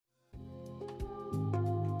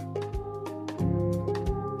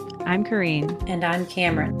I'm Corrine. And I'm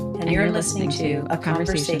Cameron. And you're listening to A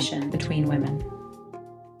Conversation Between Women.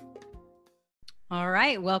 All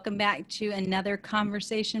right. Welcome back to another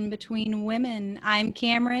Conversation Between Women. I'm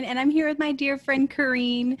Cameron, and I'm here with my dear friend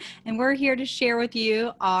Corrine, and we're here to share with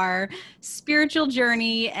you our spiritual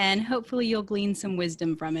journey, and hopefully you'll glean some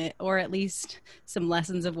wisdom from it, or at least some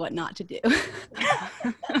lessons of what not to do.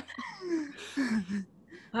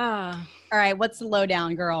 All right. What's the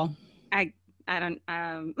lowdown, girl? I don't,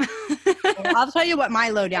 I'll tell you what my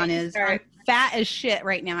lowdown is. I'm fat as shit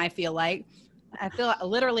right now, I feel like. I feel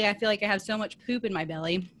like I have so much poop in my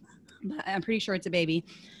belly. I'm pretty sure it's a baby.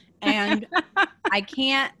 And I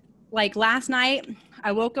can't, like last night,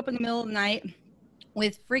 I woke up in the middle of the night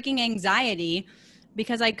with freaking anxiety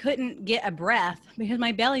because I couldn't get a breath because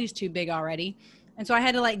my belly's too big already. And so I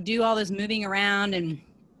had to like do all this moving around and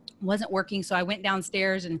wasn't working. So I went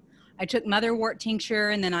downstairs and I took motherwort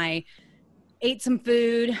tincture, and then I ate some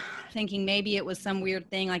food thinking maybe it was some weird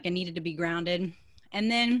thing, like I needed to be grounded.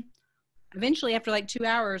 And then eventually after like 2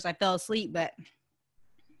 hours, I fell asleep, but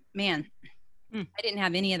man, I didn't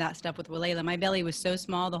have any of that stuff with Walela. My belly was so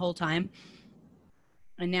small the whole time.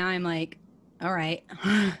 And now I'm like, all right,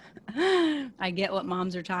 I get what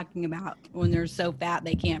moms are talking about when they're so fat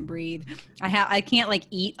they can't breathe. I can't like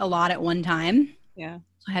eat a lot at one time. yeah.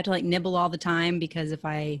 So I have to like nibble all the time because if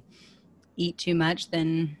I eat too much,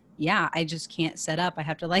 then yeah, I just can't sit up. I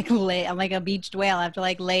have to like lay, I'm like a beached whale. I have to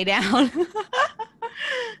like lay down.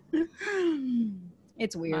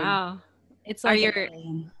 It's weird. Wow. It's like,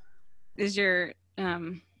 is your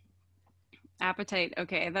appetite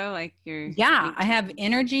okay though? Like yeah, I have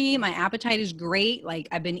energy. My appetite is great. Like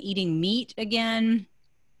I've been eating meat again.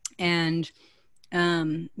 And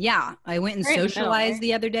yeah, I went and socialized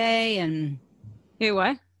the other day and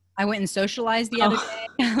what? I went and socialized the other day.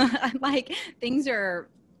 I'm like,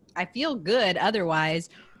 I feel good otherwise.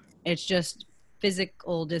 It's just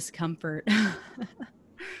physical discomfort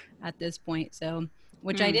at this point. So,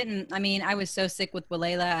 which I was so sick with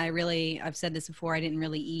Walela. I've said this before, I didn't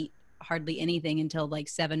really eat hardly anything until like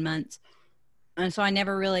 7 months. And so I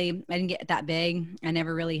didn't get that big. I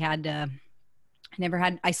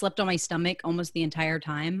slept on my stomach almost the entire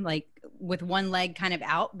time, like with one leg kind of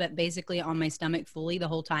out, but basically on my stomach fully the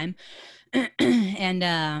whole time. And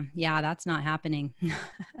yeah, that's not happening.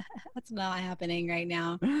 That's not happening right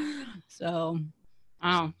now. So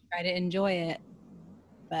try to enjoy it.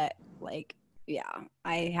 But like, yeah,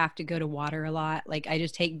 I have to go to water a lot. Like I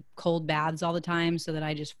just take cold baths all the time so that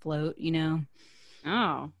I just float, you know?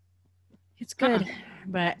 Oh, It's good,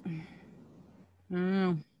 but I don't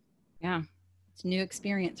know. Yeah. It's a new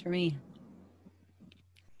experience for me.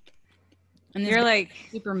 And you're like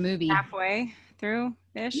super movie halfway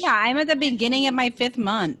through-ish? Yeah, I'm at the beginning of my 5th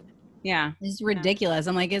month. Yeah. This is ridiculous.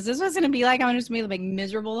 I'm like, is this what's going to be like? I'm just going to be like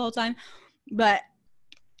miserable the whole time. But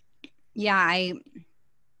yeah,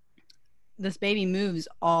 this baby moves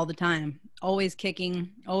all the time, always kicking,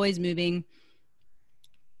 always moving.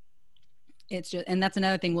 It's just, and that's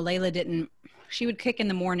another thing. Walela she would kick in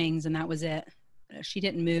the mornings and that was it. She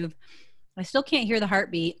didn't move. I still can't hear the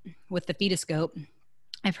heartbeat with the fetoscope.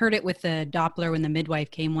 I've heard it with the Doppler when the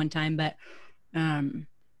midwife came one time, but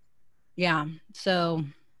yeah, so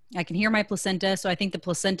I can hear my placenta. So I think the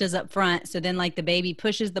placenta's up front. So then like the baby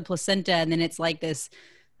pushes the placenta and then it's like this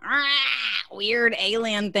weird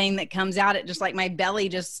alien thing that comes out. It just like my belly,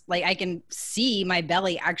 just like I can see my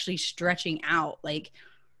belly actually stretching out. Like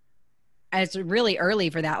it's really early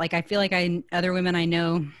for that. Like I feel like other women I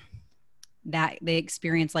know that they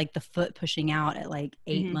experience like the foot pushing out at like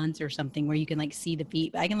 8 months or something where you can like see the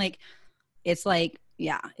feet. But I can like, it's like,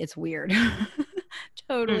 yeah, it's weird.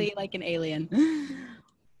 Totally like an alien.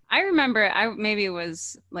 I remember maybe it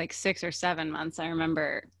was like 6 or 7 months. I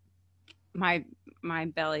remember my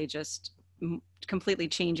belly just completely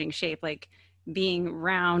changing shape, like being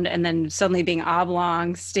round and then suddenly being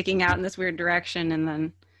oblong, sticking out in this weird direction and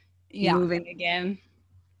then moving again.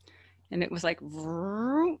 And it was like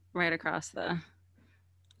right across the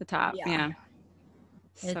top. Yeah.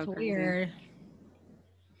 It's so weird.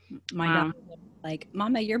 My daughter was like,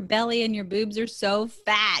 Mama, your belly and your boobs are so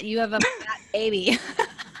fat. You have a fat baby.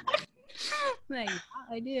 Like, yeah,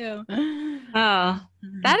 I do. Oh,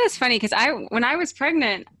 that is funny because when I was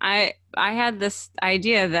pregnant, I had this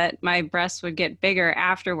idea that my breasts would get bigger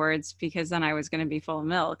afterwards because then I was going to be full of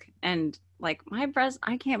milk. And like my breasts,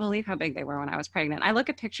 I can't believe how big they were when I was pregnant. I look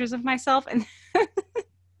at pictures of myself and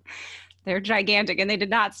they're gigantic, and they did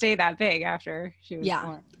not stay that big after she was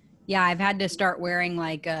born. Yeah, I've had to start wearing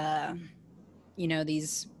like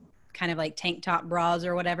these kind of like tank top bras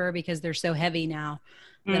or whatever because they're so heavy now.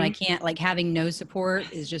 that I can't, like, having no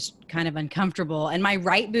support is just kind of uncomfortable. And my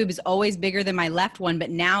right boob is always bigger than my left one,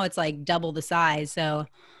 but now it's like double the size. So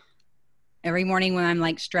every morning when I'm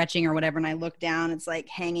like stretching or whatever and I look down, it's like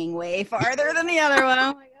hanging way farther than the other one.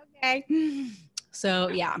 I'm like, okay. So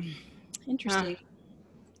yeah, interesting.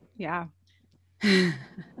 Yeah.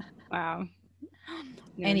 Wow.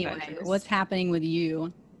 New Anyway, adventures. what's happening with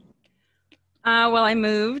you? Well, I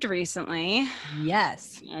moved recently.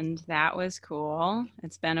 Yes. And that was cool.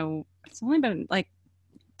 It's only been like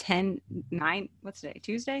 9, what's today?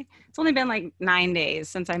 Tuesday? It's only been like 9 days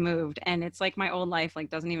since I moved. And it's like my old life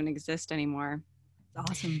like doesn't even exist anymore.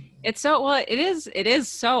 Awesome. It's so, well, it is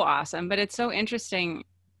so awesome, but it's so interesting.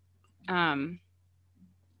 Oh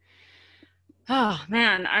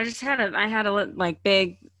man, I had a like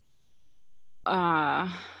big,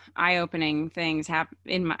 eye-opening things happen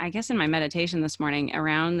in my meditation this morning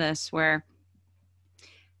around this, where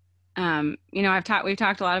we've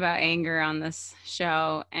talked a lot about anger on this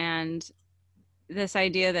show, and this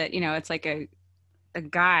idea that it's like a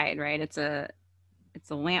guide, right? It's a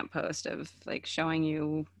lamppost of like showing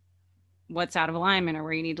you what's out of alignment or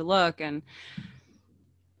where you need to look. And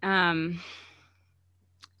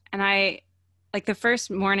I, like, the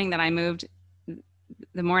first morning that I moved,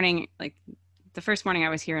 the first morning I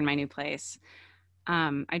was here in my new place,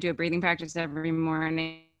 I do a breathing practice every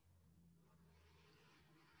morning,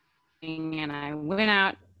 and I went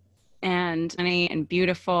out and sunny and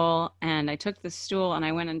beautiful, and I took the stool and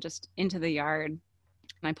I went and just into the yard, and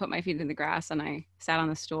I put my feet in the grass and I sat on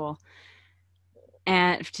the stool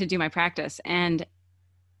and to do my practice, and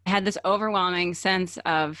I had this overwhelming sense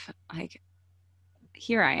of like,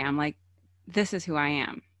 here I am, like, this is who I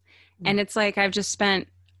am. And it's like I've just spent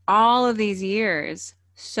all of these years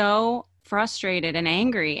so frustrated and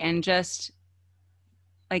angry and just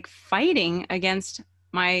like fighting against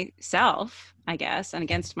myself, I guess, and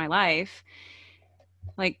against my life.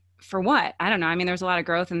 Like, for what? I don't know. I mean, there's a lot of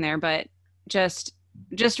growth in there, but I guess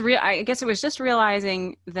it was just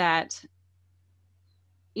realizing that,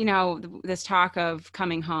 this talk of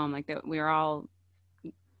coming home, like that we are all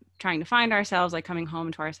trying to find ourselves, like coming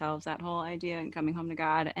home to ourselves, that whole idea, and coming home to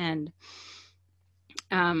God. And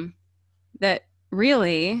that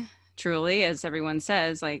really, truly, as everyone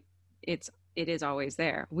says, like it is always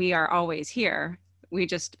there. We are always here. We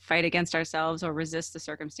just fight against ourselves or resist the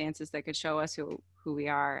circumstances that could show us who we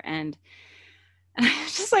are. And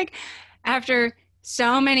just like, after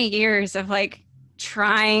so many years of like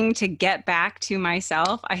trying to get back to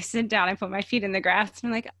myself, I sit down, I put my feet in the grass, and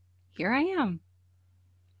I'm like, here I am.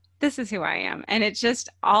 This is who I am. And it's just,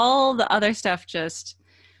 all the other stuff just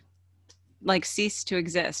like ceased to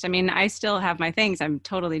exist. I mean, I still have my things. I'm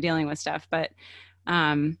totally dealing with stuff, but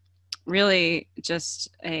really just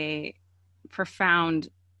a profound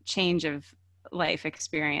change of life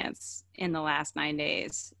experience in the last 9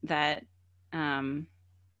 days that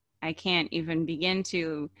I can't even begin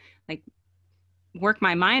to like work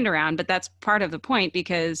my mind around. But that's part of the point,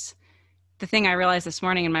 because the thing I realized this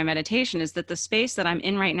morning in my meditation is that the space that I'm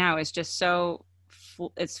in right now is just so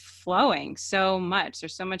it's flowing so much.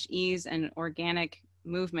 There's so much ease and organic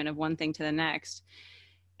movement of one thing to the next.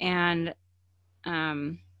 And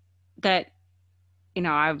that,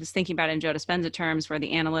 I was thinking about it in Joe Dispenza terms, where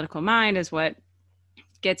the analytical mind is what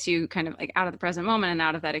gets you kind of like out of the present moment and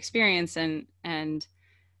out of that experience, and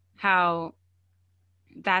how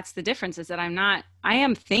that's the difference, is that I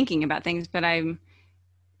am thinking about things, but I'm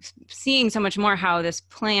seeing so much more how this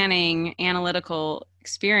planning analytical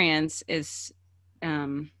experience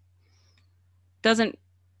isn't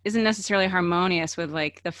necessarily harmonious with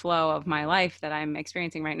like the flow of my life that I'm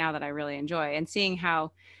experiencing right now, that I really enjoy. And seeing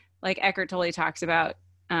how, like, Eckhart Tolle talks about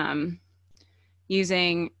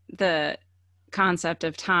using the concept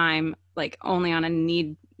of time like only on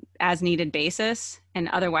a as needed basis, and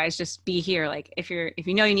otherwise just be here. Like, if you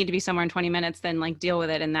need to be somewhere in 20 minutes, then like deal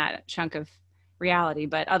with it in that chunk of reality,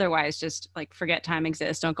 but otherwise just like forget time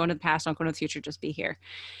exists. Don't go into the past, don't go into the future, just be here.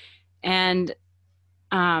 And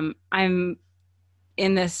I'm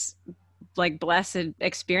in this like blessed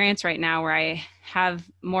experience right now where I have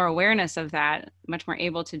more awareness of that, much more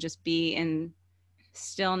able to just be in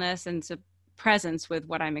stillness and presence with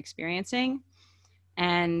what I'm experiencing,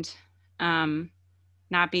 and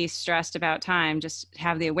not be stressed about time, just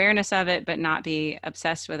have the awareness of it, but not be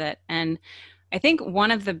obsessed with it. And I think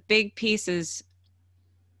one of the big pieces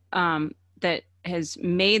that has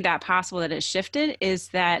made that possible, that has shifted, is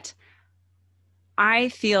that I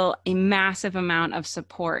feel a massive amount of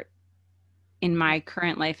support in my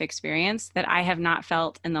current life experience that I have not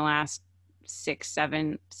felt in the last 6,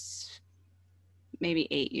 7, maybe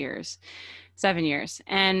 8 years, 7 years.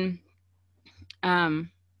 And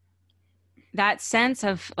that sense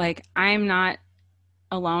of like, I'm not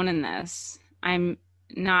alone in this. I'm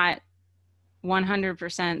not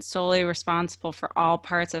 100% solely responsible for all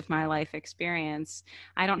parts of my life experience.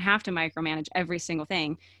 I don't have to micromanage every single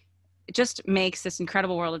thing. It just makes this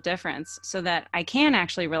incredible world of difference so that I can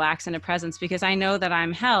actually relax into presence because I know that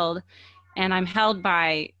I'm held, and I'm held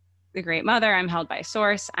by the Great Mother. I'm held by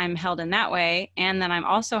Source. I'm held in that way. And then I'm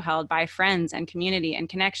also held by friends and community and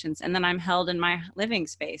connections. And then I'm held in my living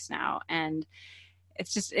space now. And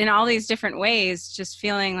it's just in all these different ways, just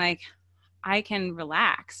feeling like I can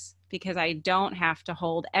relax because I don't have to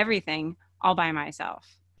hold everything all by myself.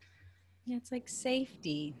 Yeah, it's like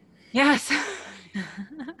safety. Yes.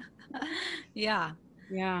 Yeah.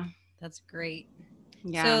 Yeah. That's great.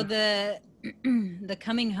 Yeah. So the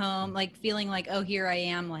coming home, like feeling like, oh, here I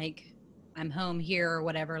am, like I'm home here or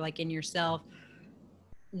whatever, like in yourself.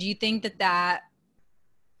 Do you think that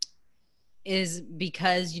is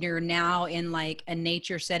because you're now in like a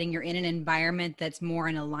nature setting, you're in an environment that's more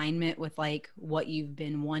in alignment with like what you've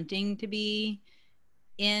been wanting to be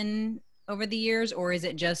in over the years? Or is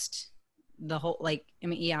it just the whole, like, I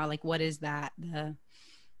mean, yeah, like what is that?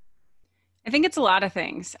 I think it's a lot of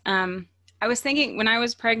things. I was thinking when I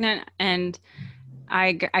was pregnant, and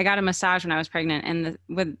I got a massage when I was pregnant,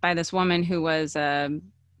 and by this woman who was too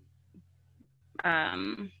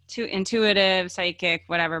intuitive, psychic,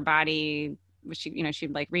 whatever body. She,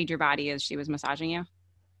 she'd like read your body as she was massaging you.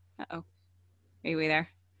 Uh-oh, are you there?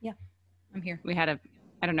 Yeah, I'm here. I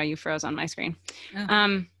don't know, you froze on my screen.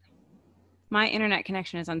 Oh. My internet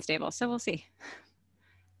connection is unstable, so we'll see.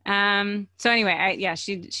 So anyway,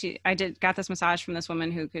 I got this massage from this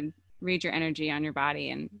woman who could read your energy on your body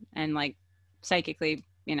and like psychically,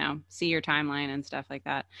 see your timeline and stuff like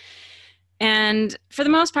that. And for the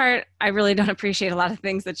most part, I really don't appreciate a lot of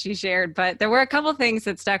things that she shared, but there were a couple things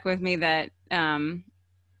that stuck with me that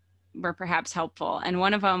were perhaps helpful. And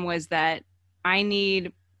one of them was that I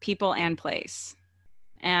need people and place.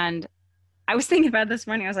 And I was thinking about this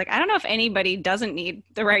morning. I was like, I don't know if anybody doesn't need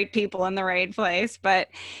the right people in the right place, but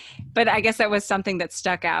I guess that was something that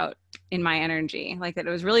stuck out in my energy, like that it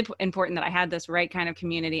was really important that I had this right kind of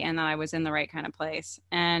community and that I was in the right kind of place.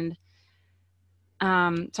 And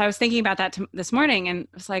so I was thinking about that this morning, and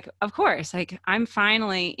it's like, of course, like I'm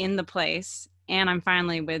finally in the place and I'm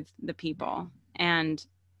finally with the people. And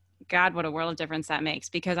God, what a world of difference that makes,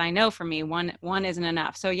 because I know for me, one isn't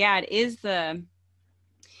enough. So yeah, it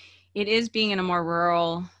is being in a more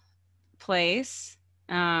rural place.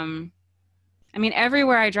 I mean,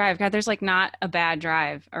 everywhere I drive, God, there's like not a bad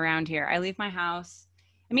drive around here. I leave my house.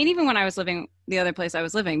 I mean, even when I was living the other place I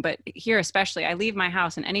was living, but here especially, I leave my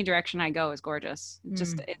house and any direction I go is gorgeous.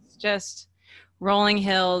 It's just rolling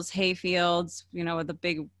hills, hay fields, with the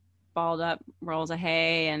big balled up rolls of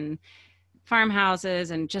hay and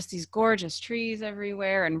farmhouses and just these gorgeous trees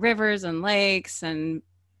everywhere and rivers and lakes and,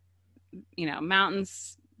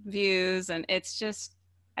 mountains views. And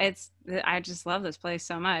I just love this place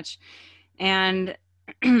so much. And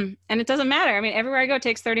and it doesn't matter. I mean, everywhere I go it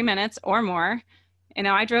takes 30 minutes or more.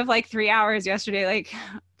 I drove like 3 hours yesterday, like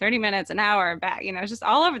 30 minutes, an hour back, just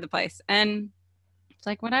all over the place. And it's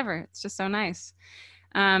like, whatever, it's just so nice.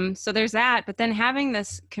 So there's that. But then having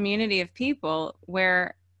this community of people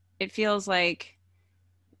where it feels like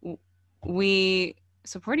we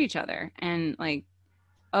support each other and like,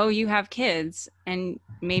 oh, you have kids and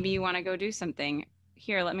maybe you want to go do something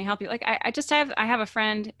here. Let me help you. Like, I have a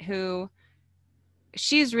friend who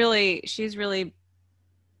she's really,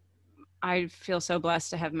 I feel so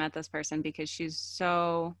blessed to have met this person because she's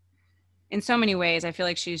so, in so many ways, I feel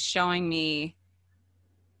like she's showing me,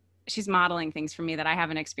 she's modeling things for me that I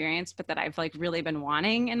haven't experienced, but that I've like really been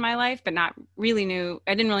wanting in my life, but I didn't really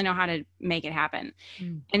know how to make it happen.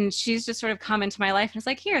 And she's just sort of come into my life and it's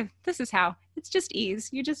like, here, this is how, it's just ease.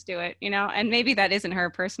 You just do it, and maybe that isn't her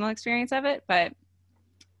personal experience of it, but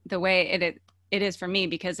the way it is for me,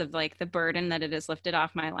 because of like the burden that it has lifted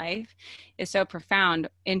off my life, is so profound.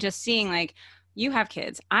 In just seeing like, you have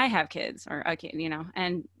kids, I have kids, or a kid,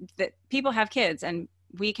 and that people have kids, and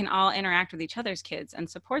we can all interact with each other's kids and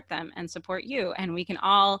support them and support you, and we can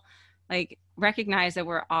all like recognize that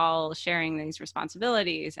we're all sharing these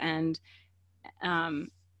responsibilities, and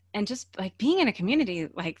just like being in a community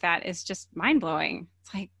like that is just mind-blowing.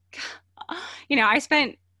 It's like, I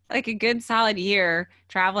spent like a good solid year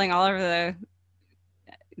traveling all over the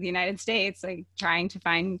United States, like trying to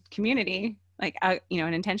find community, like an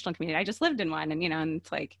intentional community. I just lived in one, and and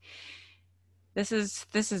it's like,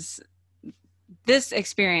 this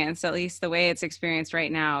experience, at least the way it's experienced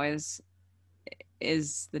right now, is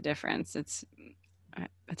the difference. It's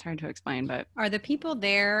it's hard to explain, but Are the people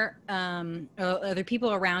there, are there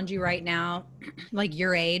people around you right now, like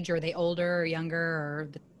your age? Are they older or younger, or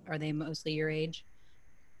are they mostly your age?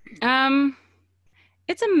 um,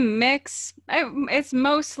 it's a mix. It's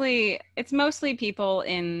mostly people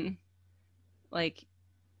in like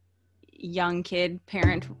young kid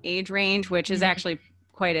parent age range, which is Mhm. actually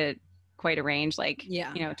quite a quite a range, like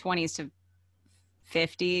Yeah. 20s to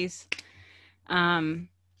 50s. Um,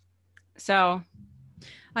 so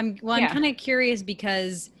I'm yeah. kind of curious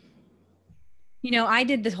because, I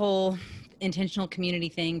did this whole intentional community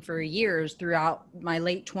thing for years throughout my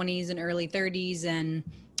late 20s and early 30s. And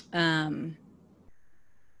um,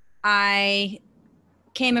 I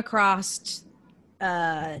came across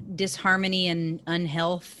disharmony and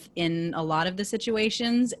unhealth in a lot of the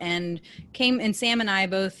situations, and Sam and I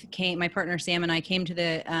both came, my partner Sam and I came to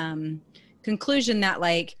the conclusion that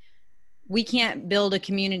like we can't build a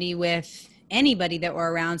community with anybody that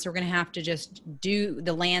we're around, so we're going to have to just do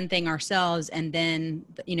the land thing ourselves, and then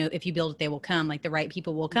if you build it they will come, like the right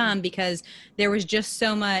people will come, because there was just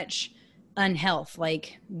so much unhealth,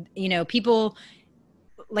 like people,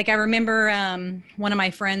 like I remember one of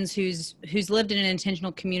my friends who's lived in an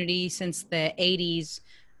intentional community since the 80s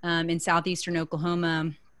in southeastern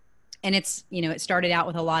Oklahoma, and it started out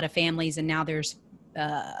with a lot of families, and now there's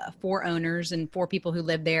 4 owners and 4 people who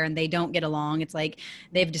live there, and they don't get along. It's like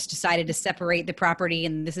they've just decided to separate the property,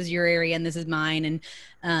 and this is your area and this is mine,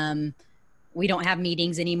 and we don't have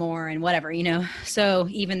meetings anymore and whatever, so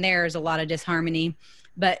even there's a lot of disharmony.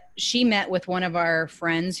 But she met with one of our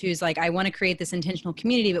friends who's like, I want to create this intentional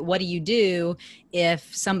community, but what do you do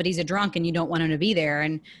if somebody's a drunk and you don't want them to be there?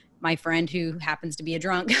 And my friend, who happens to be a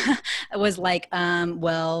drunk, was like,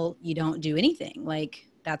 well, you don't do anything. Like,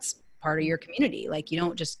 that's part of your community. Like, you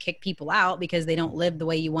don't just kick people out because they don't live the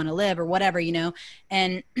way you want to live or whatever,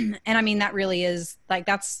 and I mean, that really is like,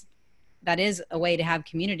 that is a way to have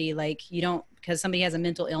community. Like, you don't, because somebody has a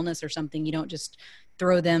mental illness or something, you don't just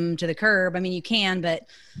throw them to the curb. I mean, you can, but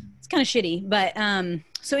it's kind of shitty. But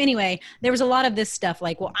so anyway, there was a lot of this stuff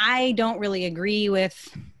like, well, I don't really agree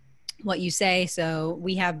with what you say, so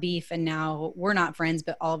we have beef, and now we're not friends,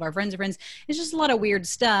 but all of our friends are friends. It's just a lot of weird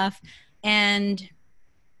stuff. And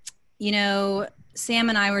Sam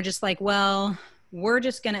and I were just like, well, we're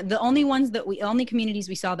just gonna, the only communities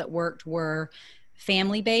we saw that worked were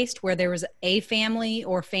family based, where there was a family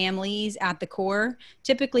or families at the core.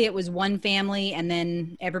 Typically it was one family, and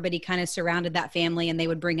then everybody kind of surrounded that family, and they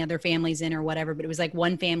would bring other families in or whatever, but it was like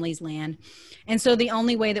one family's land. And so the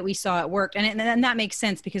only way that we saw it worked, and that makes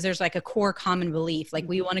sense, because there's like a core common belief, like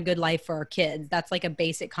we want a good life for our kids. That's like a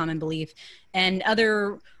basic common belief. And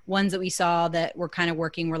other ones that we saw that were kind of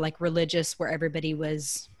working were like religious, where everybody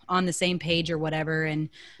was on the same page or whatever. And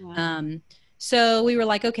so we were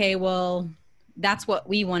like, okay, well, that's what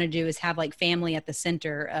we want to do, is have like family at the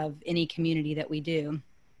center of any community that we do.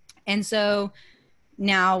 And so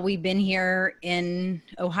now we've been here in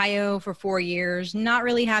Ohio for 4 years, not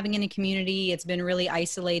really having any community. It's been really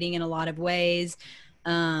isolating in a lot of ways.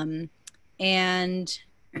 And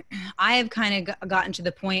I have kind of gotten to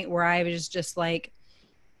the point where I was just like,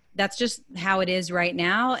 that's just how it is right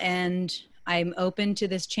now. And I'm open to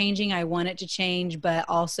this changing. I want it to change, but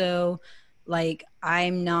also like,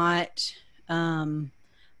 I'm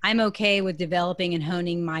okay with developing and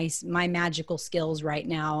honing my magical skills right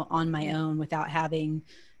now on my own, without having,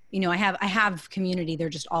 I have community. They're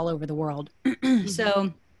just all over the world.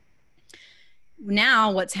 So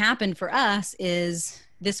now what's happened for us is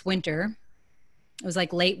this winter, it was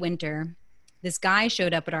like late winter, this guy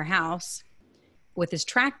showed up at our house with his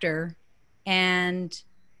tractor, and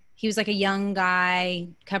he was like a young guy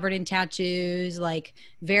covered in tattoos, like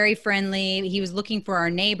very friendly. He was looking for our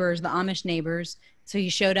neighbors, the Amish neighbors. So he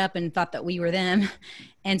showed up and thought that we were them.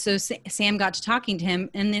 And so Sam got to talking to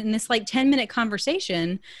him. And in this like 10-minute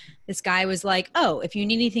conversation, this guy was like, oh, if you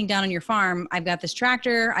need anything done on your farm, I've got this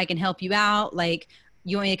tractor. I can help you out. Like,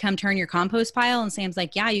 you want me to come turn your compost pile? And Sam's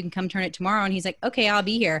like, yeah, you can come turn it tomorrow. And he's like, okay, I'll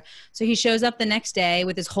be here. So he shows up the next day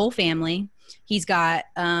with his whole family. He's got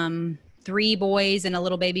 3 boys and a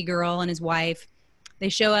little baby girl and his wife. They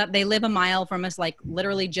show up, they live a mile from us, like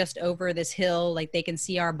literally just over this hill. Like, they can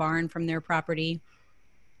see our barn from their property.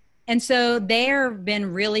 And so they've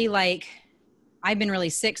been really like, I've been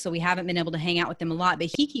really sick, so we haven't been able to hang out with them a lot,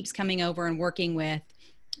 but he keeps coming over and working with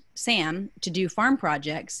Sam to do farm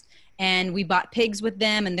projects. And we bought pigs with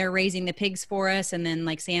them, and they're raising the pigs for us. And then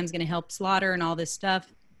like Sam's going to help slaughter and all this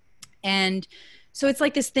stuff. And so it's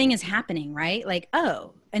like this thing is happening, right? Like,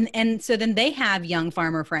 oh, and so then they have young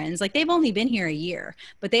farmer friends. Like they've only been here a year,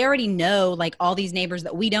 but they already know like all these neighbors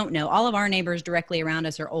that we don't know. All of our neighbors directly around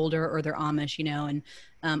us are older or they're Amish, you know, and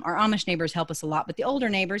our Amish neighbors help us a lot. But the older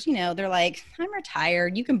neighbors, you know, they're like, I'm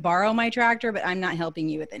retired. You can borrow my tractor, but I'm not helping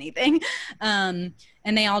you with anything. And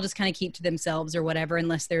they all just kind of keep to themselves or whatever,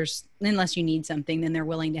 unless you need something, then they're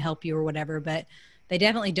willing to help you or whatever. But they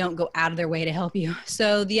definitely don't go out of their way to help you.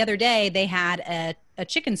 So the other day they had a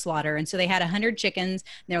chicken slaughter. And so they had 100 chickens.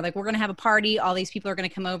 And they were like, we're going to have a party. All these people are going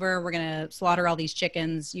to come over. We're going to slaughter all these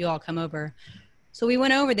chickens. You all come over. So we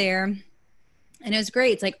went over there and it was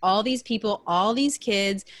great. It's like all these people, all these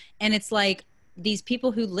kids. And it's like these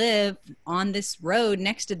people who live on this road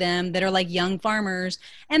next to them that are like young farmers.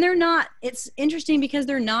 And it's interesting because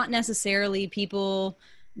they're not necessarily people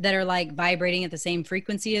that are like vibrating at the same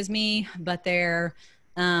frequency as me, but they're,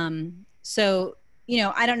 so, you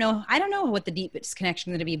know, I don't know what the deepest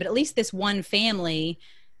connection is going to be, but at least this one family,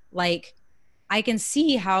 like I can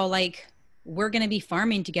see how like we're going to be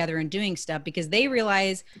farming together and doing stuff because they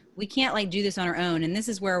realize we can't like do this on our own. And this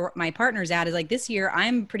is where my partner's at is like this year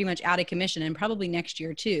I'm pretty much out of commission and probably next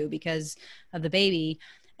year too, because of the baby.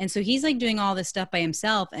 And so he's like doing all this stuff by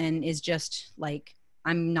himself and is just like,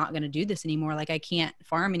 I'm not going to do this anymore. Like I can't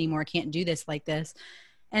farm anymore. I can't do this like this.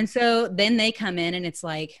 And so then they come in and it's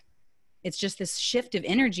like, it's just this shift of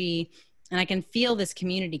energy and I can feel this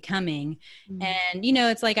community coming. Mm-hmm. And, you know,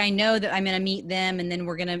 it's like, I know that I'm going to meet them and then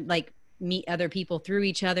we're going to like meet other people through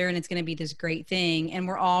each other and it's going to be this great thing. And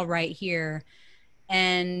we're all right here.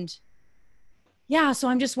 And yeah, so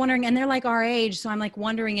I'm just wondering, and they're like our age. So I'm like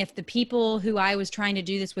wondering if the people who I was trying to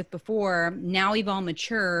do this with before, now we've all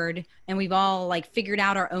matured and we've all like figured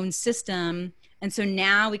out our own system. And so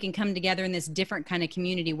now we can come together in this different kind of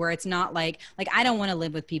community where it's not like I don't want to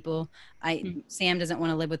live with people. Sam doesn't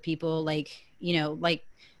want to live with people like, you know, like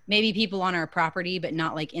maybe people on our property, but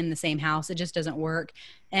not like in the same house. It just doesn't work.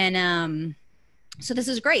 And so this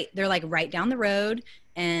is great. They're like right down the road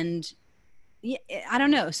and yeah, I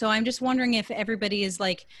don't know. So I'm just wondering if everybody is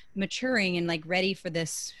like maturing and like ready for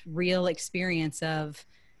this real experience of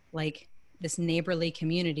like this neighborly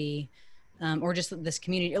community, or just this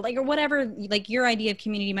community, like, or whatever, like your idea of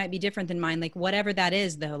community might be different than mine. Like whatever that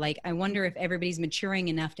is though, like, I wonder if everybody's maturing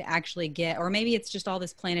enough to actually get, or maybe it's just all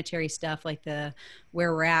this planetary stuff, like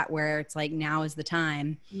where we're at, where it's like, now is the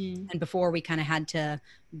time. And before we kind of had to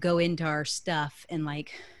go into our stuff and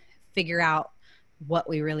like figure out what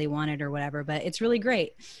we really wanted or whatever, but it's really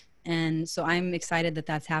great. And so I'm excited that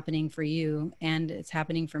that's happening for you and it's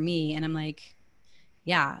happening for me. And I'm like,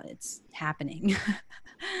 yeah, it's happening.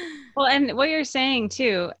 Well, and what you're saying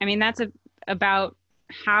too, I mean, that's about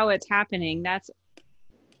how it's happening. That's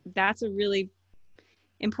a really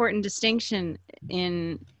important distinction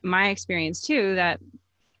in my experience too, that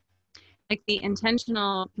like the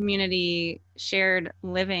intentional community shared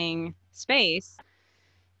living space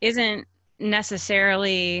isn't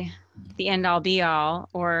necessarily the end all be all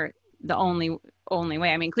or the only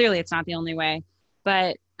way. I mean, clearly it's not the only way,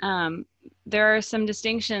 but there are some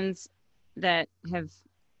distinctions that have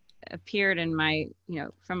appeared in my, you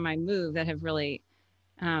know, from my move that have really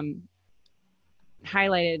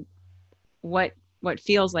highlighted what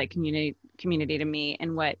feels like community to me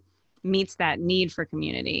and what meets that need for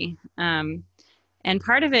community. And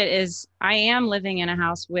part of it is I am living in a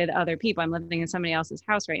house with other people. I'm living in somebody else's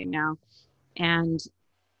house right now. And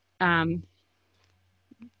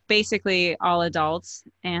basically all adults.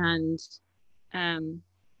 And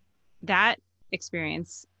that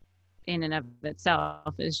experience in and of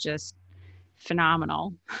itself is just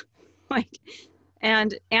phenomenal. Like,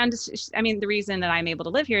 and I mean, the reason that I'm able to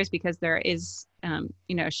live here is because there is,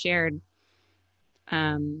 you know, shared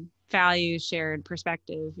values, shared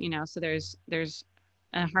perspective, you know, so there's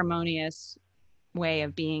a harmonious way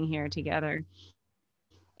of being here together.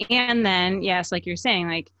 And then, yes, like you're saying,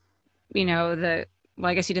 like, you know, well,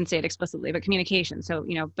 I guess you didn't say it explicitly, but communication. So,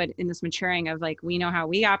 you know, but in this maturing of like, we know how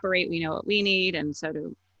we operate, we know what we need. And so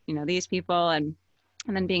do, you know, these people, and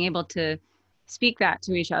then being able to speak that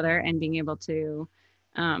to each other and being able to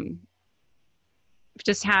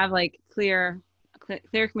just have like clear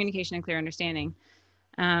communication and clear understanding.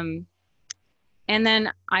 And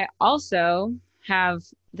then I also have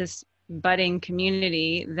this budding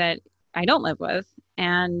community that I don't live with.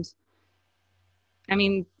 And I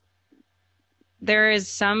mean, there is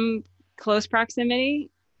some close proximity,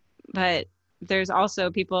 but there's also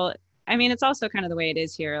people, I mean, it's also kind of the way it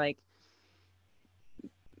is here. Like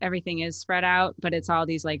everything is spread out, but it's all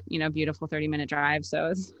these like, you know, beautiful 30-minute drives. So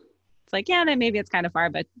it's like, yeah, then maybe it's kind of far,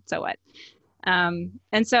 but so what? And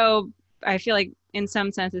so I feel like in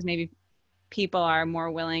some senses, maybe people are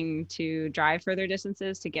more willing to drive further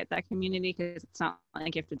distances to get that community, because it's not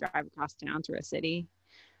like you have to drive across town through a city.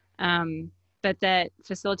 But that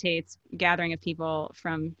facilitates gathering of people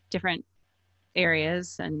from different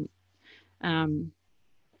areas and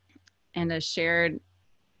a shared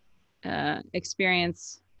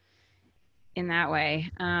experience in that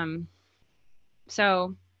way.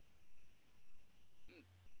 So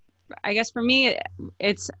I guess for me,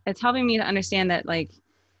 it's helping me to understand that like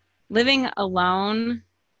living alone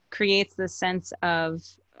creates this sense of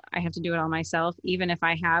I have to do it all myself. Even if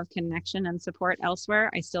I have connection and support elsewhere,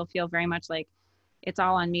 I still feel very much like it's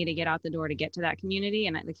all on me to get out the door to get to that community,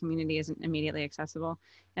 and the community isn't immediately accessible.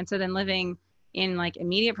 And so then living in like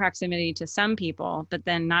immediate proximity to some people, but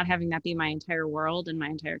then not having that be my entire world and my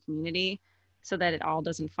entire community, so that it all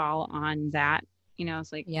doesn't fall on that,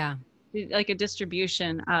 it's like, like a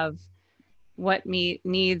distribution of what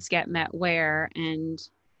needs get met where. And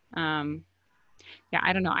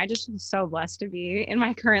I don't know. I just feel so blessed to be in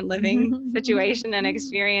my current living situation and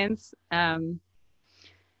experience, that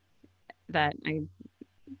I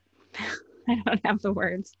don't have the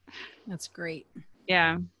words. That's great.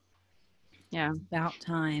 Yeah. About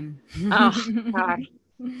time. Oh God.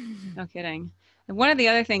 No kidding. And one of the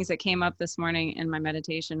other things that came up this morning in my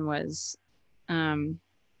meditation was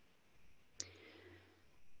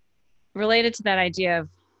related to that idea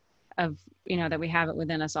of that we have it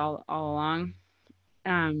within us all along.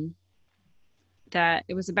 That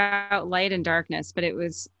it was about light and darkness, but it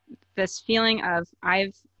was this feeling of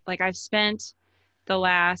I've spent the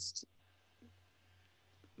last,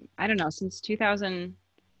 I don't know, since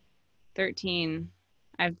 2013,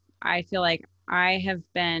 I feel like I have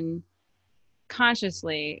been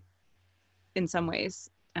consciously, in some ways,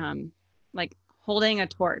 like holding a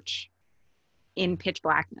torch in pitch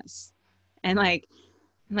blackness, and like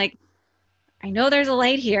I know there's a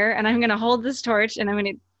light here, and I'm going to hold this torch, and I'm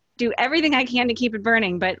going to do everything I can to keep it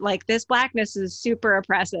burning. But like this blackness is super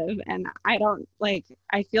oppressive, and I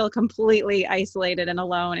feel completely isolated and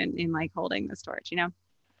alone in like holding this torch,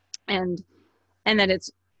 and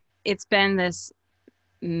that it's been this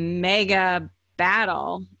mega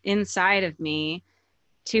battle inside of me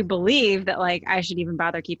to believe that like I should even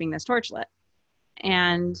bother keeping this torch lit.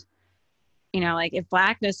 And, like if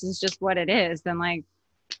blackness is just what it is, then like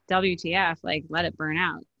WTF, like let it burn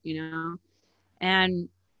out, and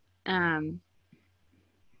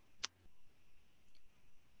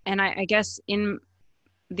I guess in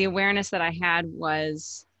the awareness that I had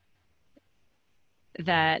was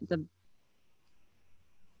that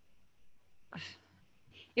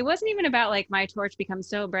it wasn't even about like my torch becomes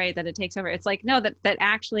so bright that it takes over. It's like, no, that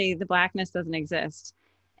actually the blackness doesn't exist.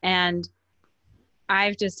 And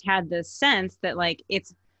I've just had this sense that like,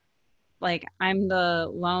 it's like, I'm the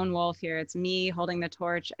lone wolf here. It's me holding the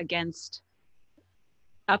torch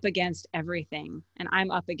up against everything. And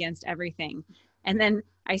I'm up against everything. And then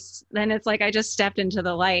it's like, I just stepped into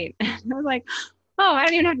the light. I was like, oh, I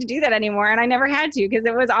don't even have to do that anymore. And I never had to, because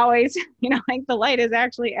it was always, like the light is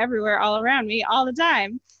actually everywhere, all around me, all the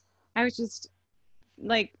time. I was just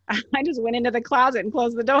like, I just went into the closet and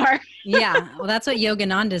closed the door. Yeah. Well, that's what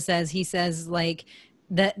Yogananda says. He says like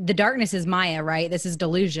the darkness is Maya, right? This is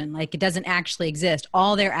delusion. Like it doesn't actually exist.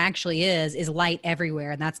 All there actually is light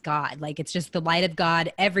everywhere. And that's God. Like it's just the light of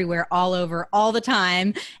God everywhere, all over, all the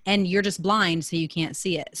time. And you're just blind, so you can't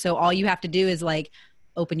see it. So all you have to do is like,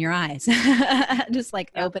 open your eyes. Just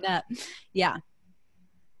like open up. Yeah.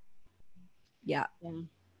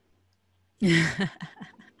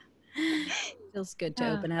 Feels good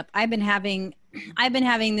to open up. I've been having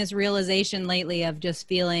this realization lately of just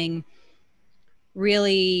feeling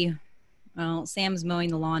really, well, Sam's mowing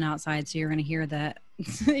the lawn outside, so you're going to hear that.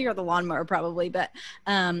 You're the lawnmower probably. But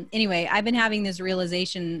anyway, I've been having this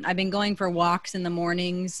realization. I've been going for walks in the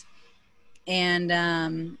mornings, and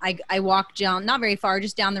I walk down, not very far,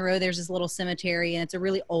 just down the road. There's this little cemetery, and it's a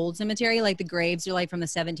really old cemetery. Like the graves are like from the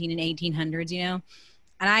 17 and 1800s,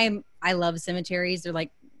 And I love cemeteries. They're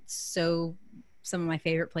like some of my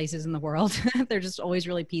favorite places in the world. They're just always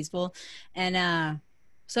really peaceful. And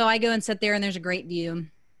so I go and sit there, and there's a great view. And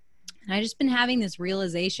I've just been having this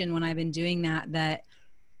realization when I've been doing that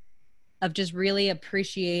of just really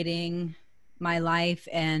appreciating my life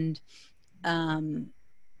and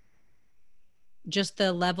just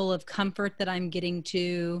the level of comfort that I'm getting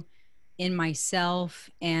to in myself.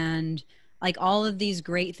 And like all of these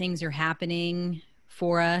great things are happening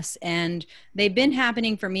for us, and they've been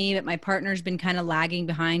happening for me, but my partner's been kind of lagging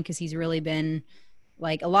behind because he's really been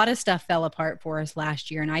like, a lot of stuff fell apart for us last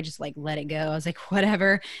year, and I just like let it go. I was like,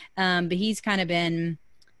 whatever. But he's kind of been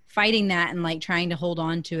fighting that and like trying to hold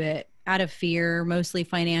on to it. out of fear, mostly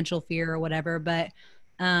financial fear or whatever. But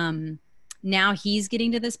now he's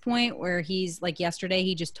getting to this point where he's like, yesterday,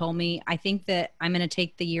 he just told me, I think that I'm going to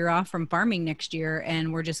take the year off from farming next year,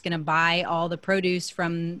 and we're just going to buy all the produce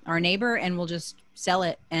from our neighbor and we'll just sell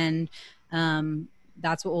it. And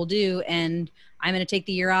that's what we'll do. And I'm going to take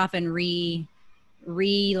the year off and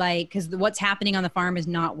like, because what's happening on the farm is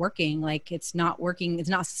not working. Like, it's not working. It's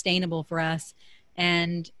not sustainable for us.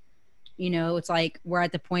 And it's like, we're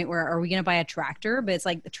at the point where, are we going to buy a tractor? But it's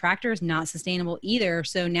like, the tractor is not sustainable either.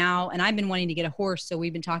 So now, and I've been wanting to get a horse. So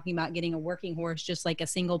we've been talking about getting a working horse, just like a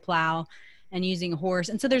single plow, and using a horse.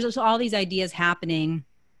 And so there's just all these ideas happening.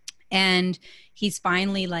 And he's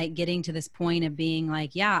finally like getting to this point of being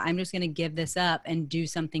like, yeah, I'm just going to give this up and do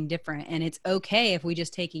something different. And it's okay if we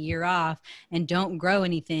just take a year off and don't grow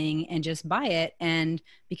anything and just buy it. And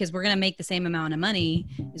because we're going to make the same amount of money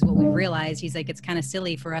is what we realized. He's like, it's kind of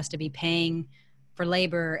silly for us to be paying for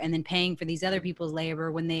labor and then paying for these other people's labor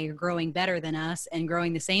when they're growing better than us and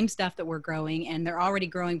growing the same stuff that we're growing. And they're already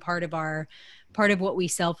growing part of what we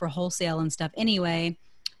sell for wholesale and stuff anyway.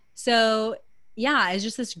 So yeah, it's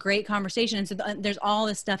just this great conversation. And so there's all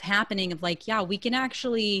this stuff happening of like, yeah, we can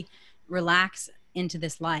actually relax into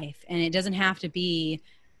this life. And it doesn't have to be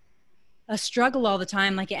a struggle all the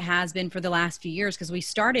time like it has been for the last few years. Because we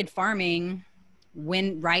started farming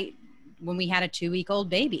when we had a 2-week-old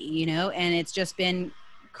baby, and it's just been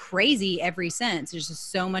crazy ever since. There's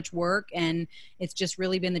just so much work, and it's just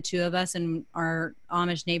really been the two of us and our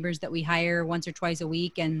Amish neighbors that we hire once or twice a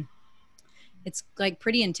week. And it's like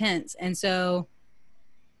pretty intense. And so,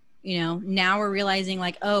 now we're realizing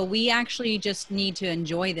like, oh, we actually just need to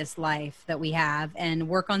enjoy this life that we have and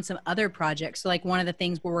work on some other projects. So like one of the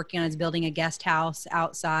things we're working on is building a guest house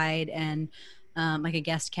outside and like a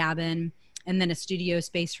guest cabin, and then a studio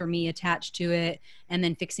space for me attached to it, and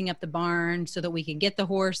then fixing up the barn so that we could get the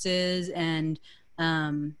horses and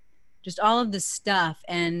just all of this stuff.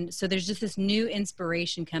 And so there's just this new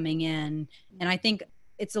inspiration coming in. And I think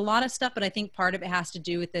it's a lot of stuff, but I think part of it has to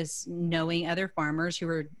do with this knowing other farmers who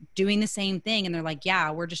are doing the same thing. And they're like,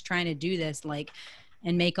 yeah, we're just trying to do this, like,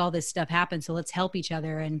 and make all this stuff happen. So let's help each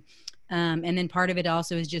other. And then part of it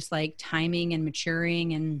also is just like timing and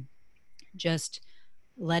maturing and just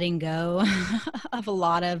letting go of a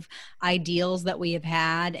lot of ideals that we have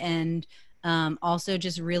had. And also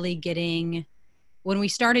just really getting, when we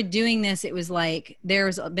started doing this, it was like,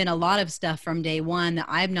 there's been a lot of stuff from day one that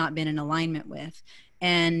I've not been in alignment with.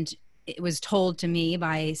 And it was told to me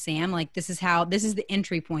by Sam, like, this is the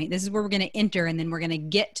entry point. This is where we're going to enter. And then we're going to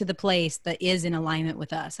get to the place that is in alignment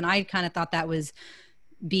with us. And I kind of thought that was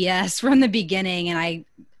BS from the beginning. And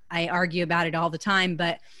I argue about it all the time,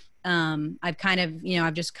 but I've kind of,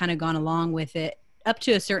 I've just kind of gone along with it up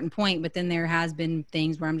to a certain point. But then there has been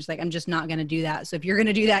things where I'm just like, I'm just not going to do that. So if you're going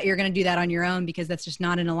to do that, you're going to do that on your own, because that's just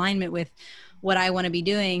not in alignment with what I want to be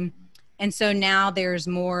doing. And so now there's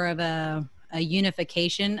more of a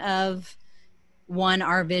unification of, one,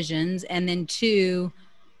 our visions, and then two,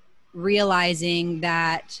 realizing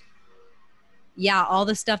that, yeah, all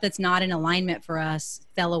the stuff that's not in alignment for us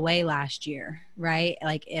fell away last year, right?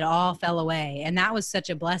 Like, it all fell away. And that was such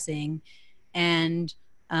a blessing. And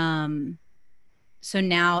so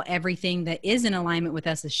now everything that is in alignment with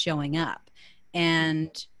us is showing up.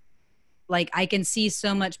 And like, I can see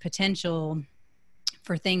so much potential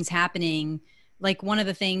for things happening. Like, one of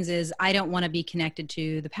the things is, I don't want to be connected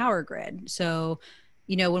to the power grid. So,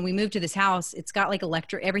 when we moved to this house, it's got like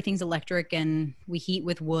everything's electric, and we heat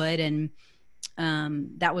with wood. And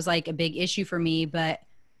that was like a big issue for me. But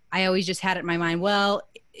I always just had it in my mind, well,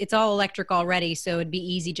 it's all electric already, so it'd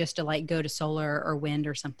be easy just to like go to solar or wind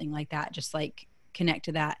or something like that, just like connect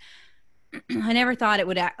to that. I never thought it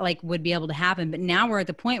would be able to happen. But now we're at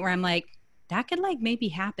the point where I'm like, that could like maybe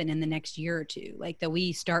happen in the next year or two, like that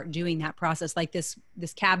we start doing that process. Like this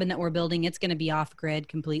cabin that we're building, it's going to be off grid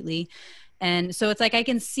completely. And so it's like, I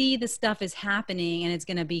can see the stuff is happening, and it's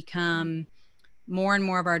going to become more and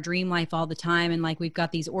more of our dream life all the time. And like, we've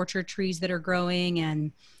got these orchard trees that are growing,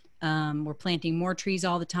 and we're planting more trees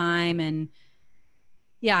all the time. And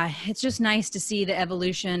yeah, it's just nice to see the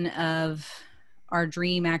evolution of our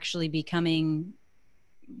dream actually becoming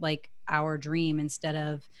like our dream, instead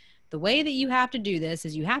of the way that you have to do this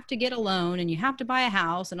is you have to get a loan and you have to buy a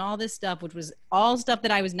house and all this stuff, which was all stuff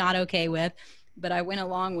that I was not okay with, but I went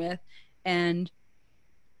along with. And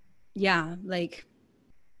yeah, like,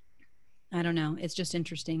 I don't know. It's just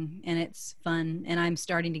interesting and it's fun. And I'm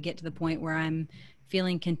starting to get to the point where I'm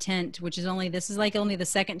feeling content, which is only the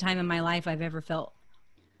second time in my life I've ever felt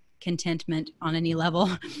contentment on any level.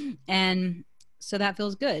 And so that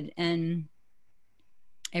feels good. And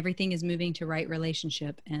everything is moving to right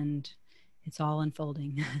relationship. And it's all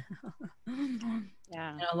unfolding.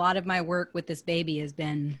 Yeah. And a lot of my work with this baby has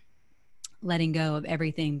been letting go of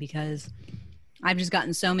everything, because I've just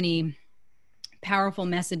gotten so many powerful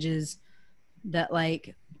messages that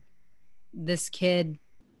like this kid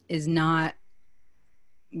is not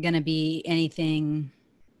going to be anything.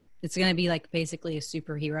 It's going to be like basically a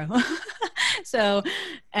superhero. So,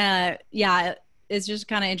 yeah, it's just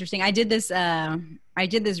kind of interesting. I did this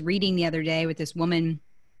reading the other day with this woman,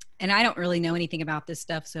 and I don't really know anything about this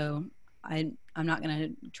stuff. So I'm not going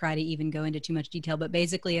to try to even go into too much detail, but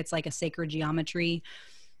basically it's like a sacred geometry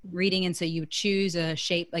reading. And so you choose a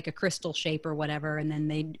shape, like a crystal shape or whatever. And then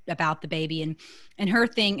they, about the baby, and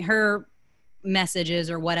her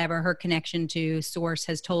messages or whatever, her connection to source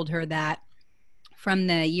has told her that from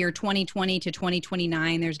the year 2020 to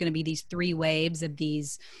 2029, there's going to be these 3 waves of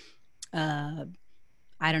these, I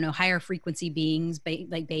don't know, higher frequency beings,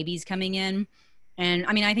 like babies coming in. And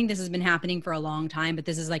I mean, I think this has been happening for a long time, but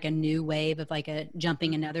this is like a new wave of like a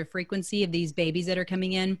jumping another frequency of these babies that are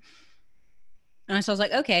coming in. And so I was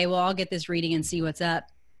like, okay, well, I'll get this reading and see what's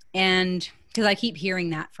up. And because I keep hearing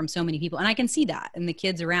that from so many people, and I can see that, and the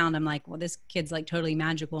kids around, I'm like, well, this kid's like totally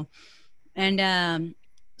magical. And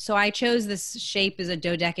so I chose this shape as a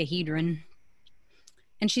dodecahedron.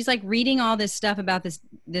 And she's like reading all this stuff about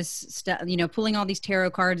this stuff, you know, pulling all these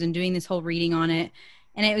tarot cards and doing this whole reading on it.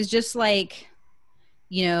 And it was just like,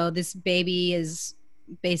 you know, this baby is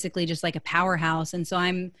basically just like a powerhouse. And so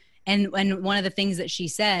and one of the things that she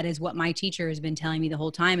said is what my teacher has been telling me the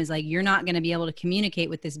whole time is like, you're not going to be able to communicate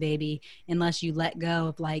with this baby unless you let go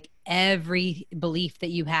of like every belief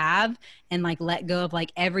that you have, and like let go of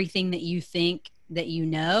like everything that you think that you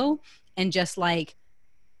know, and just like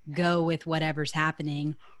go with whatever's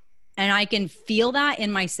happening. And I can feel that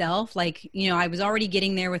in myself. Like, you know, I was already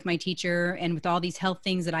getting there with my teacher and with all these health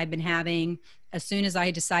things that I've been having. As soon as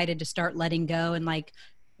I decided to start letting go, and like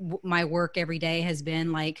my work every day has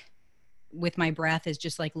been like with my breath is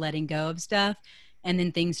just like letting go of stuff. And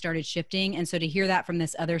then things started shifting. And so to hear that from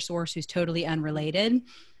this other source who's totally unrelated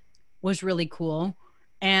was really cool.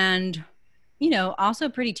 And, you know, also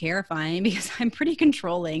pretty terrifying because I'm pretty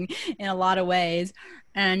controlling in a lot of ways.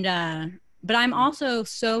 And, but I'm also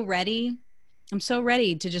so ready. I'm so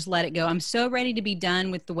ready to just let it go. I'm so ready to be done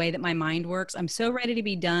with the way that my mind works. I'm so ready to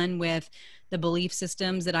be done with the belief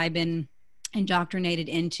systems that I've been indoctrinated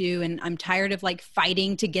into. And I'm tired of like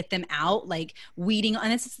fighting to get them out, like weeding.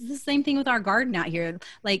 And it's the same thing with our garden out here.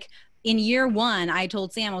 Like in year 1, I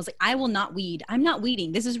told Sam, I was like, I will not weed. I'm not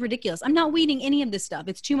weeding. This is ridiculous. I'm not weeding any of this stuff.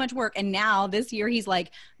 It's too much work. And now this year he's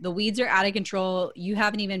like, the weeds are out of control. You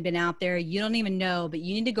haven't even been out there. You don't even know, but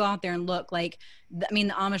you need to go out there and look. Like, I mean,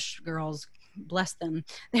 the Amish girls, bless them,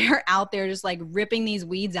 they're out there just like ripping these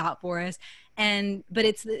weeds out for us. But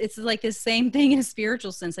it's like this same thing in a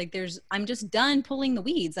spiritual sense. Like I'm just done pulling the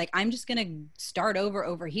weeds. Like I'm just going to start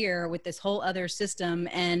over here with this whole other system,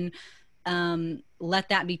 and let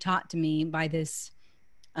that be taught to me by this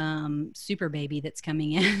super baby that's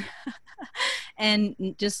coming in.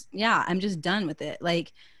 And just, yeah, I'm just done with it.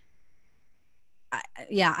 Like, I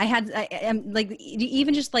am like,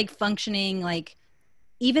 even just like functioning, like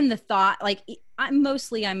even the thought, like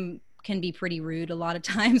I'm can be pretty rude a lot of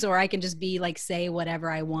times, or I can just be like, say whatever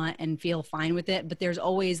I want and feel fine with it. But there's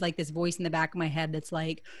always like this voice in the back of my head that's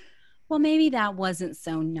like, well, maybe that wasn't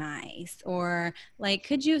so nice. Or like,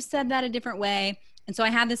 could you have said that a different way? And so I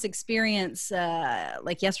had this experience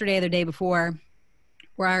like yesterday or the day before,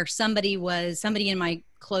 where somebody in my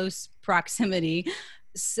close proximity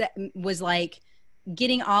was like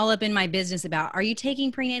getting all up in my business about, are you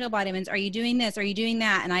taking prenatal vitamins? Are you doing this? Are you doing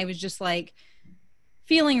that? And I was just like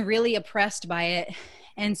feeling really oppressed by it.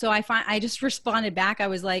 And so I just responded back. I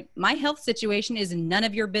was like, my health situation is none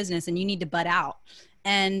of your business and you need to butt out.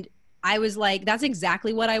 And I was like, that's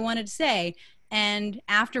exactly what I wanted to say. And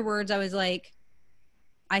afterwards I was like,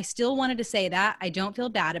 I still wanted to say that. I don't feel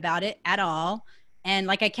bad about it at all. And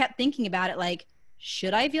like, I kept thinking about it, like,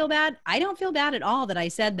 should I feel bad? I don't feel bad at all that I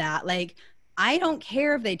said that. Like, I don't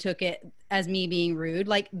care if they took it as me being rude.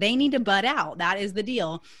 Like, they need to butt out. That is the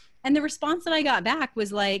deal. And the response that I got back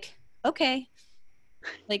was like, okay,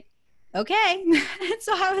 like, okay.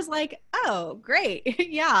 So I was like, oh, great.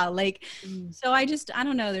 Yeah. Like, so I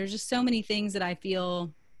don't know. There's just so many things that I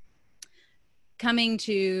feel coming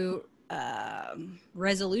to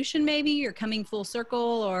resolution, maybe, or coming full circle,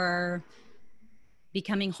 or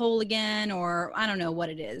becoming whole again, or I don't know what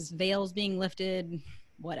it is, veils being lifted,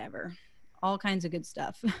 whatever, all kinds of good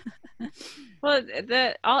stuff. Well,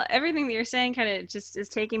 everything that you're saying kind of just is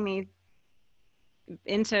taking me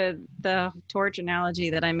into the torch analogy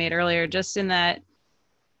that I made earlier, just in that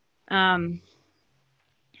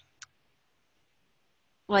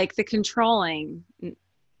like the controlling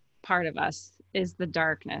part of us is the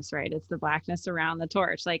darkness, right? It's the blackness around the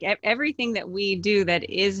torch. Like everything that we do that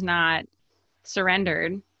is not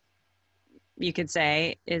surrendered, you could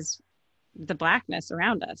say, is the blackness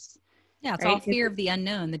around us. Yeah, it's right? all fear of the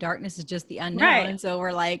unknown. The darkness is just the unknown. Right. And so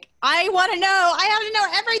we're like, I want to know. I have to know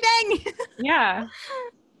everything. Yeah.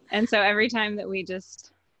 And so every time that we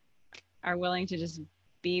just are willing to just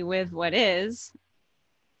be with what is,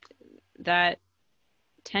 that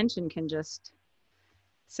tension can just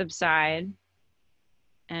subside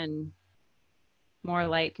and more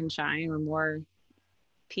light can shine, or more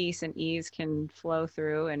peace and ease can flow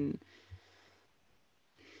through. And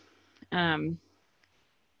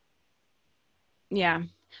yeah,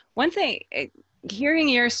 one thing, hearing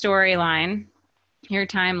your storyline, your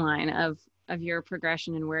timeline of your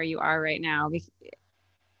progression and where you are right now,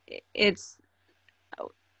 it's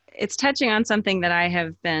touching on something that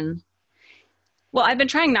I've been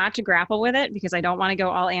trying not to grapple with it, because I don't want to go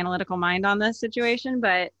all analytical mind on this situation.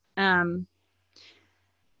 But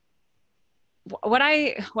what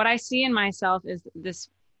I see in myself is this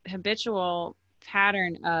habitual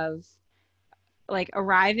pattern of like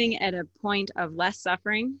arriving at a point of less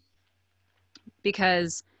suffering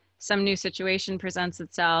because some new situation presents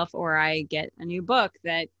itself, or I get a new book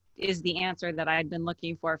that is the answer that I'd been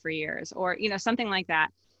looking for years, or, something like that.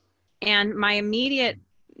 And my immediate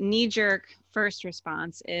knee-jerk first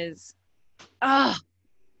response is, oh,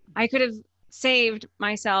 I could have saved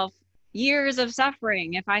myself years of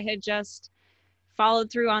suffering if I had just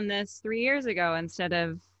followed through on this 3 years ago instead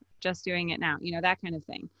of just doing it now, that kind of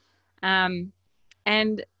thing.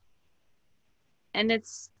 And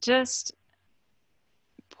it's just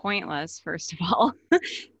pointless, first of all.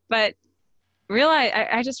 But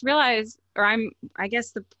I just realized, or I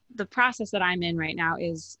guess the process that I'm in right now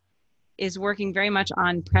is working very much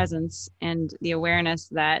on presence and the awareness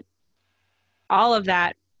that all of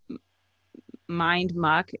that mind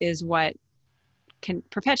muck is what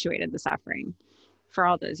perpetuated the suffering for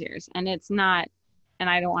all those years. And it's not, and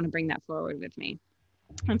I don't want to bring that forward with me.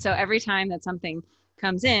 And so every time that something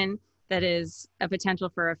comes in that is a potential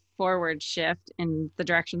for a forward shift in the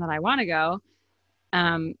direction that I want to go,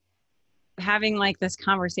 having like this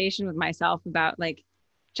conversation with myself about like,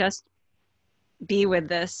 just be with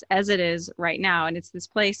this as it is right now. And it's this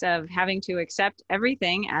place of having to accept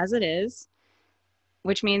everything as it is,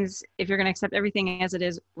 which means if you're going to accept everything as it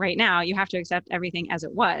is right now, you have to accept everything as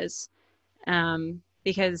it was,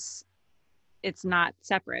 because it's not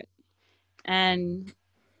separate. And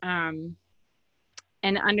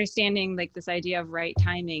understanding like this idea of right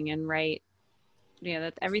timing and right,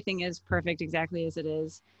 that everything is perfect exactly as it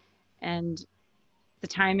is, and the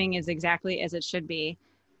timing is exactly as it should be.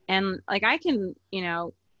 And like I can,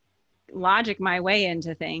 logic my way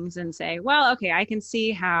into things and say, well, okay, I can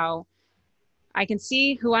see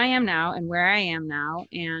who I am now and where I am now.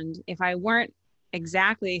 And if I weren't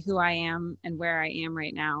exactly who I am and where I am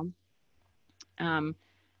right now,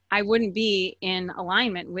 I wouldn't be in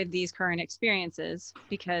alignment with these current experiences,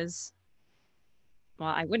 because, well,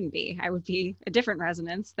 I would be a different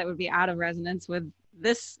resonance that would be out of resonance with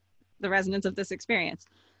the resonance of this experience.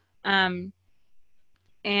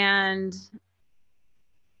 And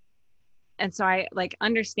so I like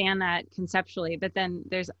understand that conceptually, but then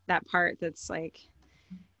there's that part that's like,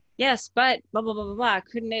 yes, but blah, blah, blah, blah, blah.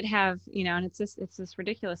 Couldn't it have, and it's this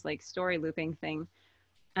ridiculous like story looping thing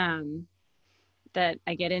that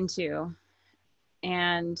I get into.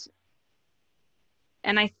 And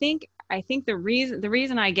I think the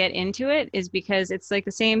reason I get into it is because it's like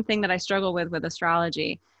the same thing that I struggle with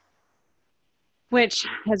astrology, which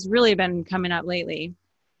has really been coming up lately.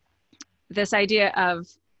 This idea of,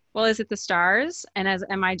 well, is it the stars? And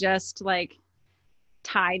am I just like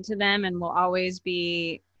tied to them and will always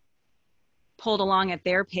be pulled along at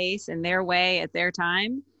their pace and their way at their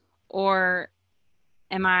time? Or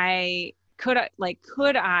could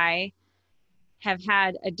I have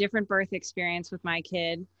had a different birth experience with my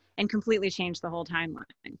kid and completely change the whole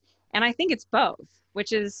timeline? And I think it's both,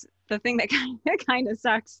 which is the thing that kind of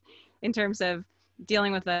sucks in terms of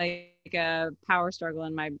dealing with like a power struggle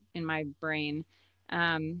in my brain.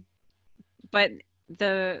 But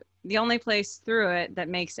the only place through it that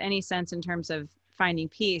makes any sense in terms of finding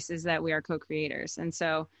peace is that we are co-creators. And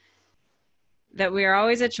so that we are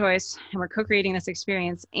always a choice and we're co-creating this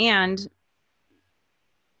experience, and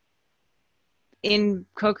in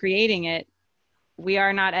co-creating it, we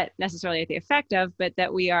are not necessarily at the effect of, but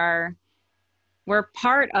that we're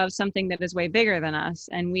part of something that is way bigger than us.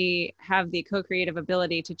 And we have the co-creative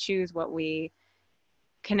ability to choose what we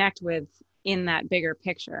connect with in that bigger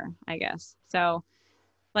picture, I guess. So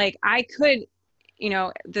like I could, you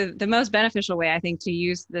know, the most beneficial way I think to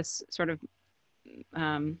use this sort of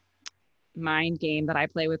mind game that I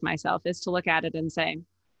play with myself is to look at it and say,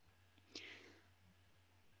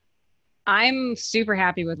 I'm super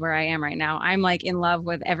happy with where I am right now. I'm like in love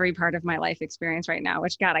with every part of my life experience right now,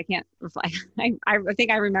 which God, I can't reflect. I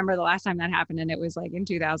think I remember the last time that happened, and it was like in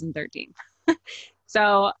 2013.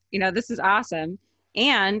 So, you know, this is awesome.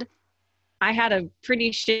 And I had a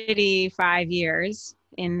pretty shitty 5 years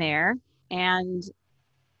in there. Um,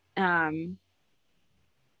 and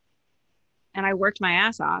I worked my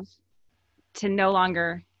ass off to no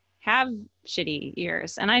longer have shitty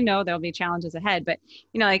years. And I know there'll be challenges ahead, but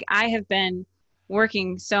you know, like I have been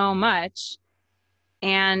working so much,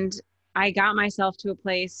 and I got myself to a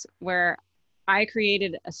place where I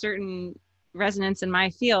created a certain resonance in my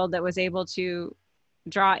field that was able to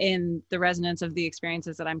draw in the resonance of the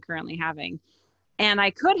experiences that I'm currently having. And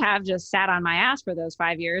I could have just sat on my ass for those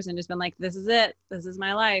 5 years and just been like, this is it. This is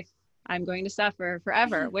my life. I'm going to suffer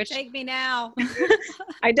forever, which take me now.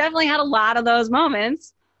 I definitely had a lot of those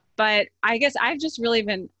moments, but I guess I've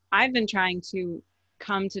been trying to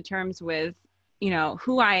come to terms with, you know,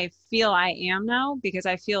 who I feel I am now, because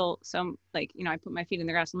I feel so like, you know, I put my feet in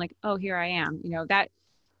the grass. I'm like, oh, here I am, you know, that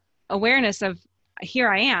awareness of here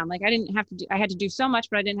I am. Like I had to do so much,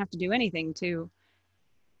 but I didn't have to do anything to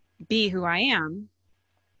be who I am,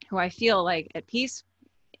 who I feel like at peace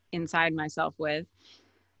inside myself with.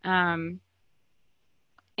 And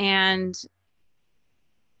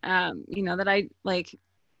you know, that I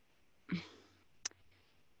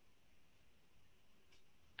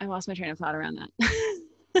lost my train of thought around that.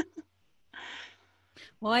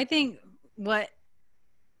 Well, I think what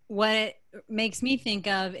it makes me think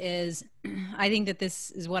of is, I think that this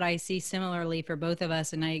is what I see similarly for both of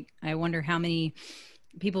us. And I wonder how many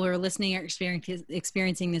people who are listening are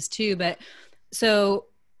experiencing this too. But so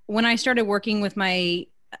when I started working with my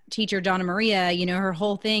teacher, Donna Maria, you know, her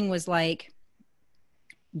whole thing was like,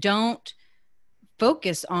 don't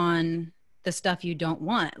focus on the stuff you don't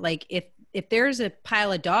want. Like if there's a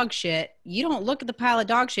pile of dog shit, you don't look at the pile of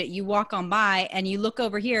dog shit, you walk on by and you look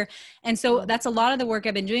over here. And so that's a lot of the work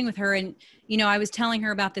I've been doing with her. And, you know, I was telling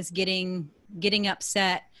her about this getting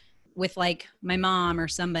upset with like my mom or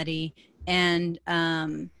somebody. And,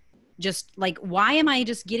 just like, why am I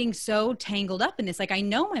just getting so tangled up in this? Like, I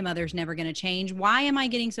know my mother's never going to change. Why am I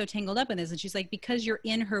getting so tangled up in this? And she's like, because you're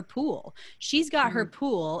in her pool. She's got her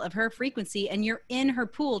pool of her frequency, and you're in her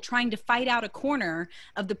pool trying to fight out a corner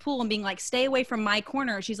of the pool and being like, stay away from my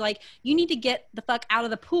corner. She's like, you need to get the fuck out of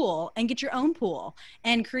the pool and get your own pool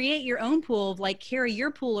and create your own pool, like carry your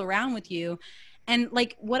pool around with you. And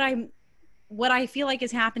like, what I feel like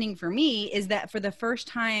is happening for me is that for the first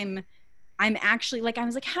time, I'm actually like, I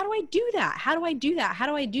was like, how do I do that? How do I do that? How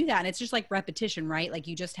do I do that? And it's just like repetition, right? Like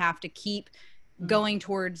you just have to keep going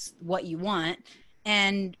towards what you want.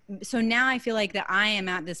 And so now I feel like that I am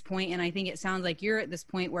at this point, and I think it sounds like you're at this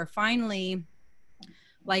point where finally,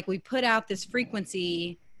 like we put out this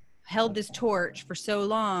frequency, held this torch for so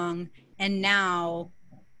long, and now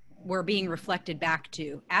we're being reflected back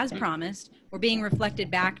to, as promised, we're being reflected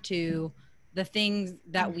back to the things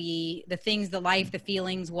that the life, the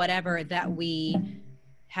feelings, whatever that we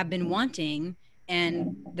have been wanting,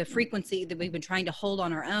 and the frequency that we've been trying to hold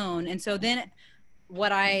on our own. And so then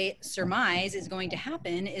what I surmise is going to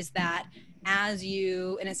happen is that as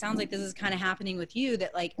you, and it sounds like this is kind of happening with you,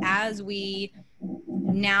 that like, as we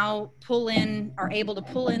now are able to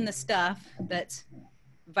pull in the stuff that's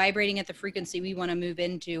vibrating at the frequency we want to move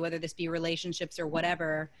into, whether this be relationships or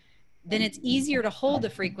whatever, then it's easier to hold the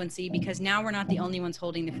frequency, because now we're not the only ones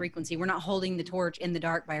holding the frequency. We're not holding the torch in the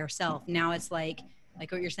dark by ourselves. Now it's like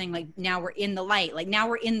what you're saying, like now we're in the light, like now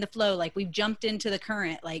we're in the flow, like we've jumped into the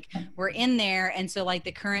current, like we're in there. And so like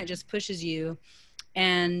the current just pushes you.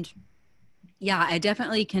 And yeah, I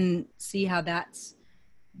definitely can see how that's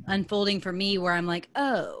unfolding for me, where I'm like,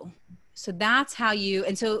 oh, so that's how you,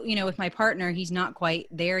 and so, you know, with my partner, he's not quite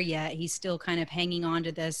there yet. He's still kind of hanging on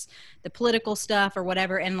to the political stuff or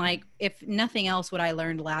whatever. And like, if nothing else, what I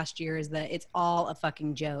learned last year is that it's all a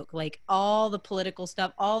fucking joke. Like all the political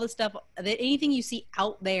stuff, all the stuff that anything you see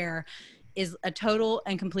out there is a total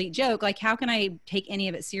and complete joke. Like, how can I take any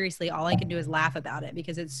of it seriously? All I can do is laugh about it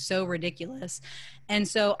because it's so ridiculous. And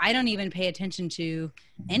so I don't even pay attention to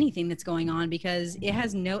anything that's going on because it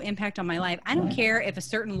has no impact on my life. I don't care if a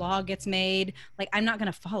certain law gets made. Like, I'm not going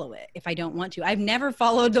to follow it if I don't want to. I've never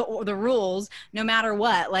followed the rules, no matter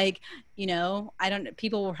what. Like, you know,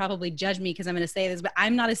 people will probably judge me because I'm going to say this, but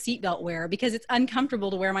I'm not a seatbelt wearer because it's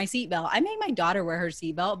uncomfortable to wear my seatbelt. I make my daughter wear her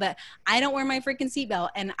seatbelt, but I don't wear my freaking seatbelt,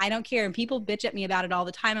 and I don't care. And people bitch at me about it all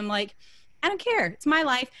the time. I'm like, I don't care. It's my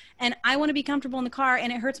life. And I want to be comfortable in the car,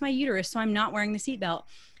 and it hurts my uterus. So I'm not wearing the seatbelt.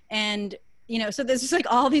 And, you know, so there's just like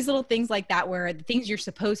all these little things like that where the things you're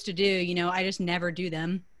supposed to do, you know, I just never do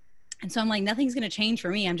them. And so I'm like, nothing's going to change for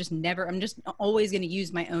me. I'm just always going to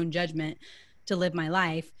use my own judgment to live my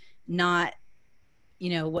life, not, you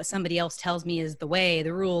know, what somebody else tells me is the way,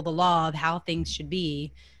 the rule, the law of how things should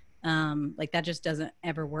be. Like that just doesn't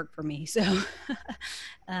ever work for me. So,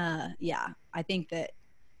 yeah, I think that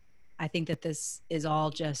this is all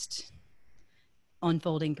just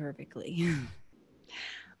unfolding perfectly.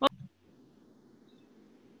 Well,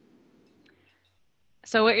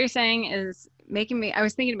 so what you're saying is making me, I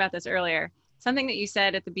was thinking about this earlier, something that you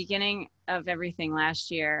said at the beginning of everything last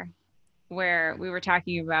year, where we were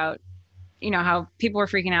talking about, you know, how people were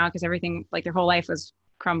freaking out because everything, like their whole life was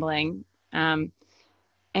crumbling.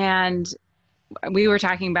 And we were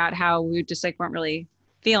talking about how we just like weren't really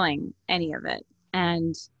feeling any of it.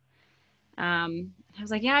 And I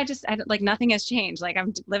was like, yeah, I like nothing has changed. Like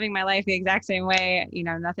I'm living my life the exact same way. You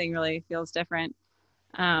know, nothing really feels different.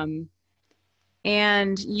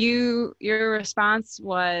 And your response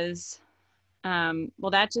was,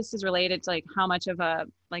 well, that just is related to like how much of a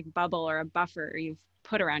like bubble or a buffer you've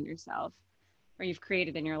put around yourself or you've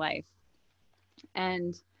created in your life.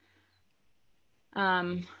 And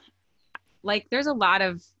like there's a lot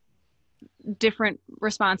of different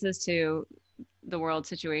responses to the world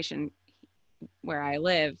situation where I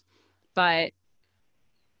live, but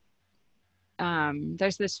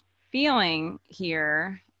there's this feeling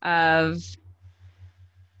here of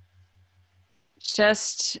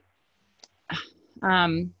just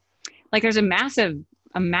like there's a massive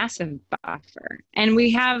buffer, and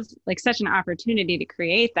we have like such an opportunity to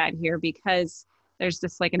create that here because there's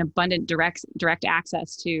just like an abundant direct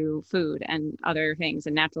access to food and other things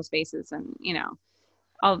and natural spaces and, you know,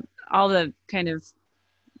 all the kind of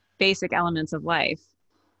basic elements of life.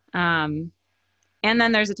 And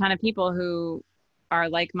then there's a ton of people who are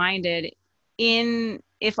like-minded in,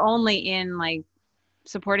 if only in like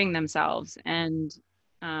supporting themselves and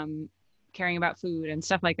caring about food and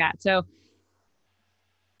stuff like that. So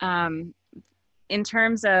in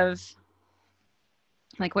terms of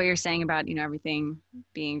like what you're saying about, you know, everything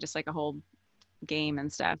being just like a whole game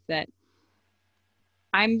and stuff, that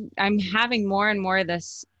I'm having more and more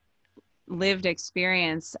this lived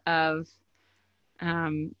experience of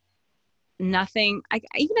nothing.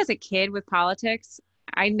 Even as a kid with politics,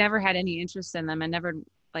 I never had any interest in them and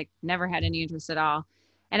never had any interest at all.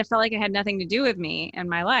 And it felt like it had nothing to do with me and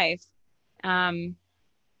my life. And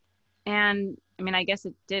I mean, I guess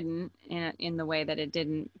it didn't in the way that it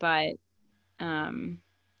didn't, but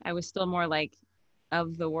I was still more like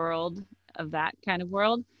of the world, of that kind of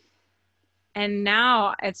world. And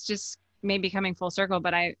now it's just maybe coming full circle,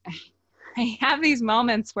 but I have these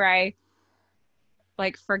moments where I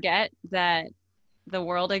like forget that the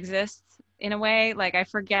world exists in a way. Like I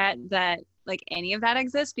forget that like any of that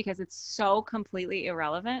exists because it's so completely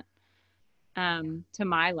irrelevant to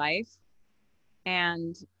my life.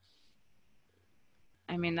 And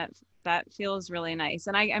I mean, that feels really nice.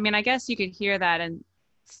 And I mean, I guess you could hear that and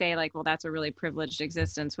say like, well, that's a really privileged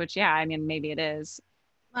existence, which, yeah, I mean, maybe it is.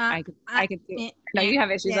 I could see. No, you have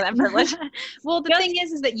issues with that privilege. Well, the thing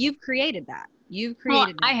is that you've created that. You've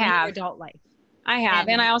created that in your adult life. I have.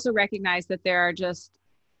 And I also recognize that there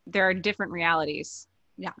are different realities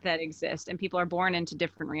that exist, and people are born into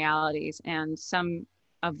different realities. And some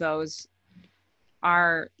of those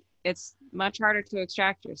it's much harder to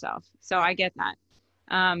extract yourself. So I get that.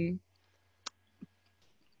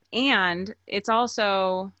 And it's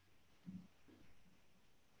also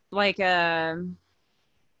like I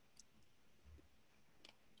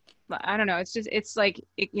don't know. It's like,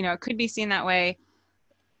 you know, it could be seen that way.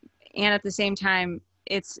 And at the same time,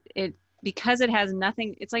 because it has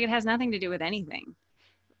nothing, it's like it has nothing to do with anything.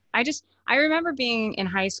 I remember being in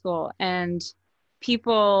high school and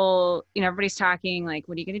people, you know, everybody's talking like,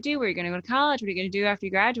 what are you going to do? Where are you going to go to college? What are you going to do after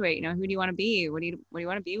you graduate? You know, who do you want to be? What do you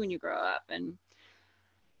want to be when you grow up? And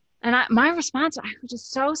my response, I was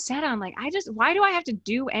just so set on like, why do I have to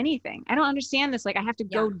do anything? I don't understand this. Like I have to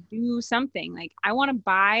go do something. Like I want to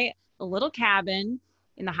buy a little cabin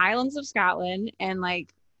in the Highlands of Scotland and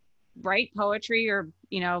like write poetry, or,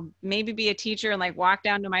 you know, maybe be a teacher and like walk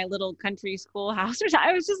down to my little country schoolhouse or something.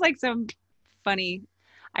 I was just like some funny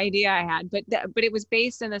idea I had, but it was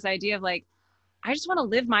based in this idea of like, I just want to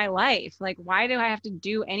live my life. Like, why do I have to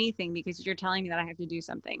do anything because you're telling me that I have to do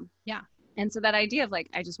something? Yeah. And so that idea of like,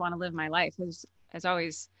 I just want to live my life has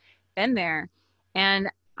always been there. And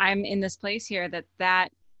I'm in this place here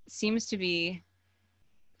that seems to be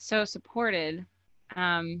so supported.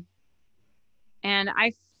 And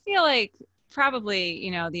I feel like probably,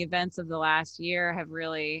 you know, the events of the last year have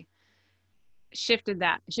really shifted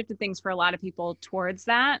things for a lot of people towards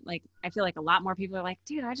that. Like, I feel like a lot more people are like,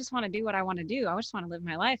 dude, I just want to do what I want to do. I just want to live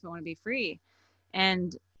my life. I want to be free.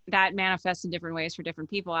 And that manifests in different ways for different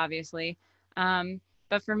people, obviously.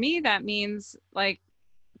 But for me, that means like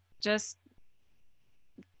just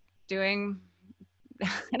doing,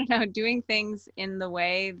 I don't know, doing things in the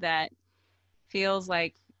way that feels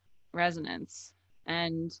like resonance.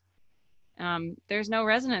 And there's no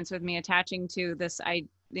resonance with me attaching to this, the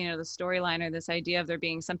storyline or this idea of there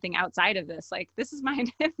being something outside of this. Like, this is my,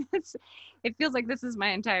 it feels like this is my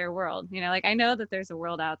entire world. You know, like, I know that there's a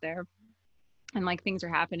world out there and like things are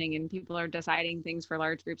happening and people are deciding things for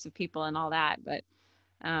large groups of people and all that. But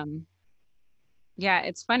yeah,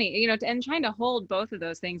 it's funny, you know, and trying to hold both of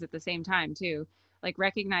those things at the same time too, like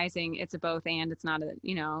recognizing it's a both and, it's not a,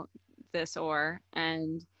 you know, this or,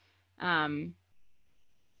 and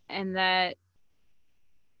that,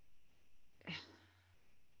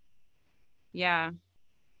 yeah,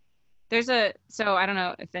 so I don't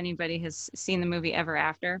know if anybody has seen the movie Ever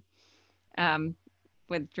After, um,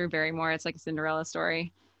 with Drew Barrymore. It's like a Cinderella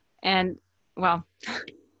story. And well,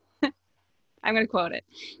 I'm going to quote it.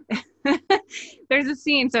 There's a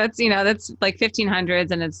scene. So it's, you know, that's like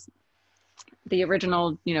 1500s and it's the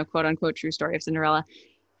original, you know, quote unquote true story of Cinderella.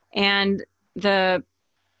 And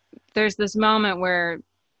there's this moment where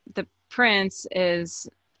the prince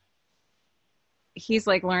he's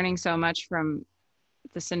like learning so much from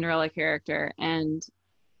the Cinderella character, and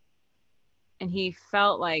he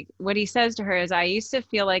felt like, what he says to her is, I used to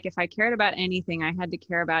feel like if I cared about anything, I had to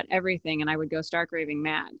care about everything and I would go stark raving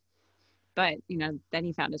mad. But, you know, then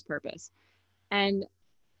he found his purpose. And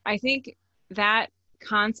I think that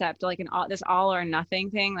concept, like this all or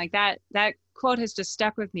nothing thing, like that quote has just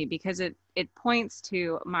stuck with me because it points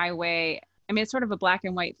to my way. I mean, it's sort of a black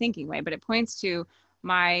and white thinking way, but it points to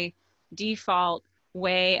my default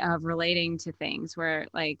way of relating to things where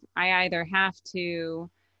like I either have to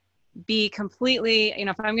be completely, you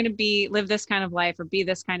know, if I'm going to live this kind of life or be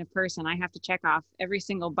this kind of person, I have to check off every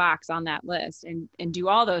single box on that list and do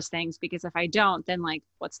all those things, because if I don't, then like,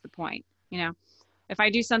 what's the point? You know, if I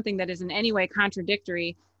do something that is in any way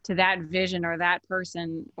contradictory to that vision or that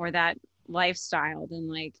person or that lifestyle, then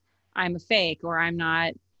like I'm a fake, or I'm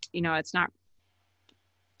not, you know, it's not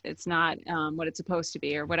what it's supposed to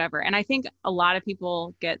be or whatever. And I think a lot of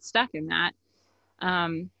people get stuck in that.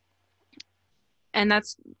 And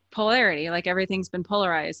that's polarity. Like, everything's been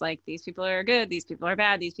polarized. Like, these people are good, these people are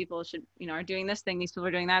bad, these people should, you know, are doing this thing, these people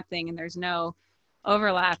are doing that thing, and there's no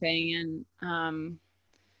overlapping.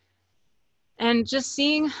 And just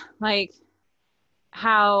seeing like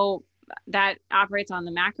how that operates on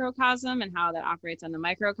the macrocosm and how that operates on the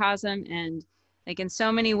microcosm, and like in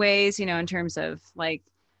so many ways, you know, in terms of like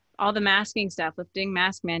all the masking stuff, lifting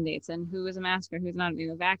mask mandates, and who is a masker, who's not, you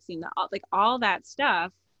know, vaccine, like all that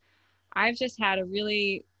stuff. I've just had a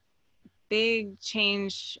really big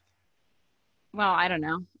change. Well, I don't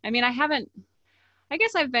know. I mean, I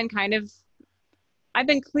guess I've been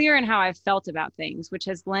clear in how I've felt about things, which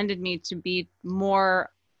has lended me to be more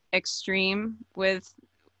extreme with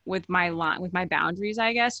my boundaries,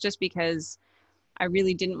 I guess, just because I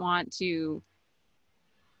really didn't want to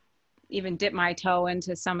even dip my toe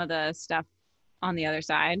into some of the stuff on the other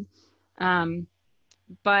side.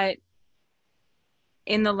 But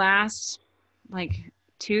in the last like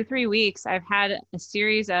 2-3 weeks, I've had a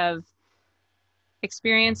series of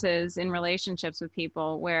experiences in relationships with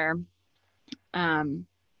people where I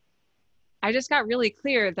just got really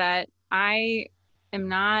clear that I am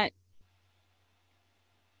not,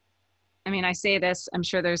 I mean, I say this, I'm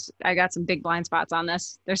sure I got some big blind spots on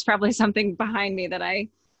this. There's probably something behind me that I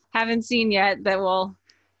haven't seen yet that will,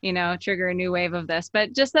 you know, trigger a new wave of this.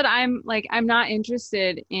 But just that I'm not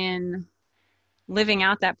interested in living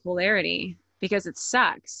out that polarity, because it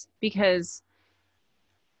sucks, because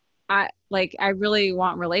I really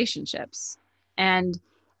want relationships. And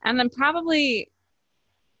I'm probably,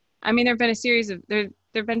 I mean, there've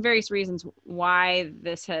been various reasons why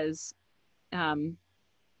this has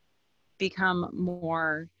become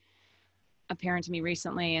more apparent to me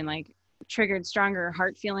recently, and like triggered stronger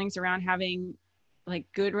heart feelings around having like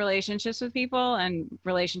good relationships with people, and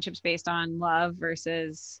relationships based on love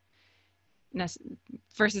versus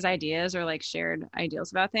ideas or like shared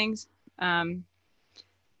ideals about things.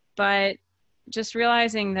 But just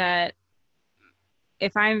realizing that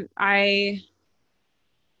if I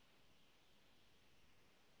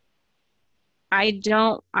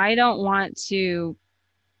don't want to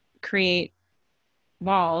create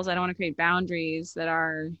walls. I don't want to create boundaries that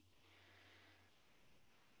are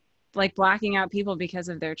like blocking out people because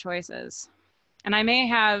of their choices. And I mean,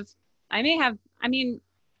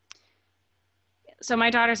 so my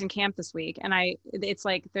daughter's in camp this week, and it's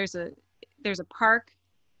like there's a park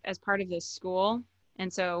as part of this school.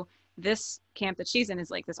 And so this camp that she's in is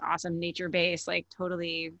like this awesome nature-based, like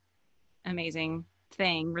totally amazing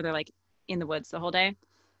thing where they're like in the woods the whole day.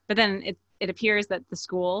 But then it appears that the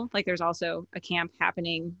school, like there's also a camp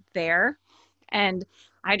happening there. And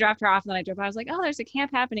I dropped her off, and then I drove by. I was like, oh, there's a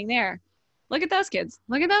camp happening there. Look at those kids.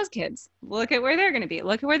 Look at those kids. Look at where they're going to be.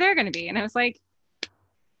 Look at where they're going to be. And I was like,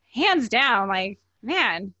 hands down, like,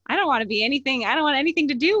 man, I don't want anything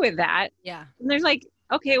to do with that. Yeah. And there's like,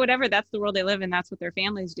 okay, whatever, that's the world they live in. That's what their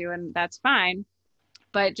families do. And that's fine.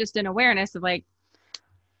 But just an awareness of like,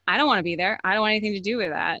 I don't want to be there. I don't want anything to do with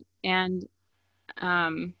that. And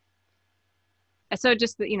so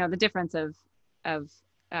just the difference of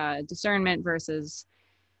discernment versus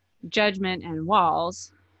judgment and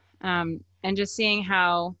walls, and just seeing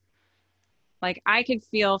how, like, I could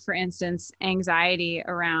feel, for instance, anxiety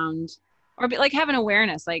around, or like have an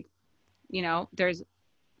awareness, like, there's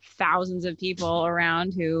thousands of people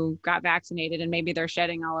around who got vaccinated, and maybe they're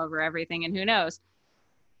shedding all over everything, and who knows.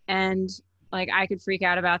 And like, I could freak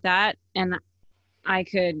out about that, and I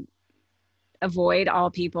could avoid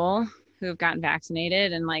all people who have gotten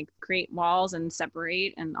vaccinated and like create walls and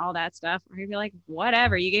separate and all that stuff. Or you'd be like,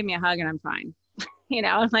 whatever, you gave me a hug and I'm fine.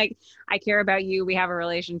 Like, I care about you. We have a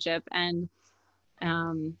relationship. And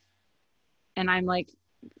I'm like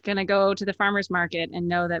gonna go to the farmer's market and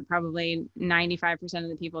know that probably 95% of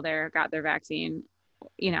the people there got their vaccine,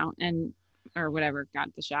 and or whatever,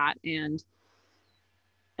 got the shot, and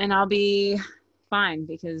I'll be fine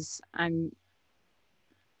because I'm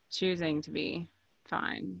choosing to be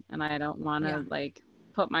fine, and I don't want to like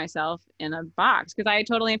put myself in a box, because I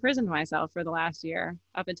totally imprisoned myself for the last year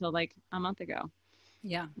up until like a month ago.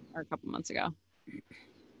 Yeah. Or a couple months ago.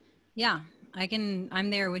 Yeah. I'm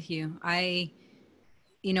there with you. I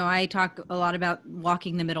talk a lot about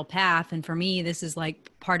walking the middle path. And for me, this is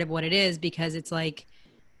like part of what it is, because it's like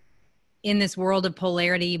in this world of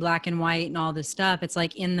polarity, black and white and all this stuff, it's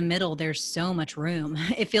like in the middle, there's so much room.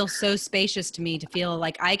 It feels so spacious to me to feel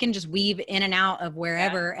like I can just weave in and out of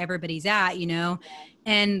wherever everybody's at,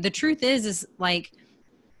 And the truth is like,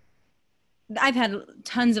 I've had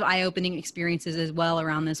tons of eye-opening experiences as well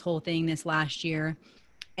around this whole thing this last year.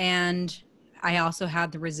 And I also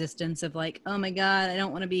had the resistance of like, oh my God, I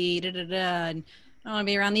don't want to be and I don't want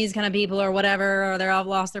to be around these kind of people or whatever, or they're all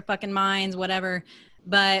lost their fucking minds, whatever.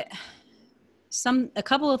 But a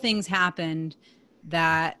couple of things happened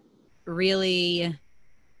that really,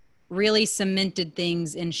 really cemented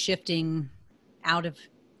things in shifting out of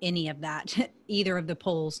any of that, either of the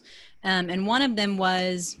poles. And one of them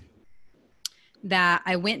was that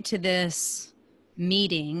I went to this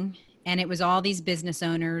meeting, and it was all these business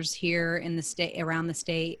owners here in the state, around the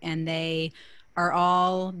state, and they are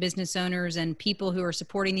all business owners and people who are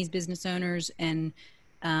supporting these business owners. And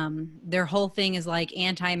their whole thing is like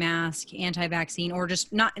anti-mask, anti-vaccine, or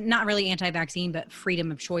just not really anti-vaccine, but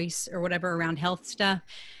freedom of choice or whatever around health stuff.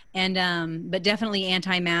 And, but definitely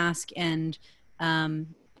anti-mask. And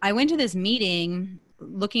I went to this meeting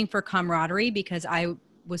looking for camaraderie because I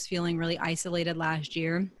was feeling really isolated last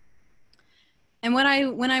year. And when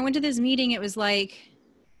I went to this meeting, it was like,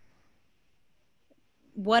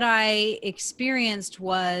 what I experienced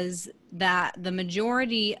was that the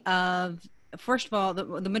majority of, first of all,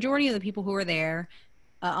 the majority of the people who were there,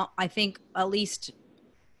 I think at least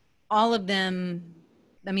all of them,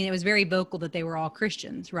 I mean, it was very vocal that they were all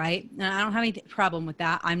Christians, right? And I don't have any problem with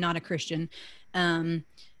that. I'm not a Christian,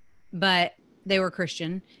 but they were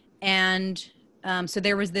Christian. And so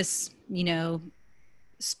there was this,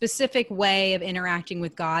 specific way of interacting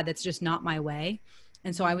with God that's just not my way.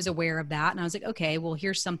 And so I was aware of that. And I was like, okay, well,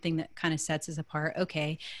 here's something that kind of sets us apart.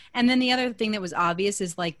 Okay. And then the other thing that was obvious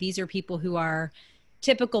is like, these are people who are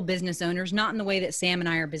typical business owners, not in the way that Sam and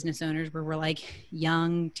I are business owners, where we're like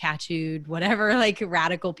young, tattooed, whatever, like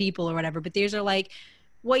radical people or whatever. But these are like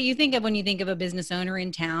what you think of when you think of a business owner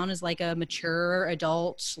in town, is like a mature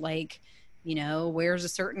adult, like, wears a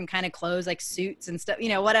certain kind of clothes, like suits and stuff,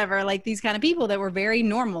 whatever, like these kind of people that were very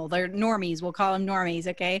normal. They're normies. We'll call them normies.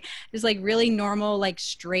 Okay. Just like really normal, like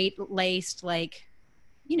straight laced, like,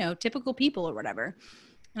 typical people or whatever.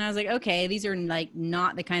 And I was like, okay, these are like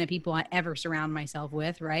not the kind of people I ever surround myself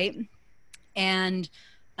with. Right. And,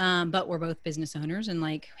 but we're both business owners and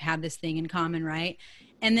like have this thing in common. Right.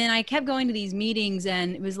 And then I kept going to these meetings,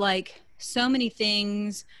 and it was like so many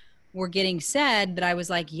things were getting said that I was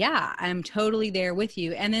like, yeah, I'm totally there with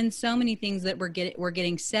you. And then so many things that were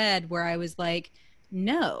getting said where I was like,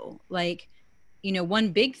 no, like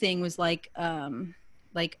one big thing was like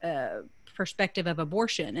a perspective of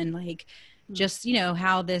abortion and like just,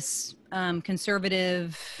 how this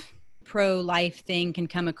conservative pro-life thing can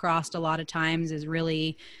come across a lot of times is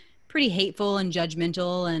really pretty hateful and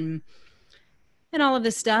judgmental and all of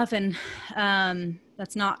this stuff. And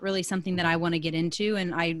that's not really something that I want to get into.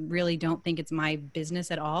 And I really don't think it's my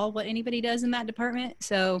business at all what anybody does in that department.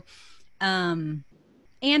 So, and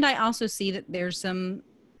I also see that there's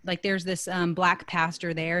this black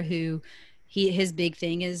pastor there who his big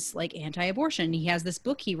thing is like anti-abortion. He has this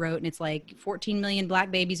book he wrote and it's like 14 million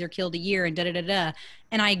black babies are killed a year and da-da-da-da.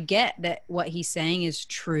 And I get that what he's saying is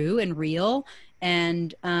true and real.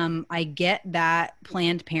 And I get that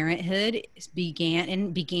Planned Parenthood began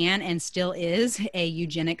and still is a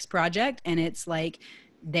eugenics project. And it's like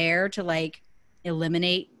there to like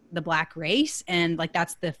eliminate the black race. And like,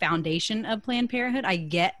 that's the foundation of Planned Parenthood. I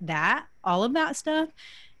get that, all of that stuff.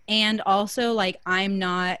 And also like,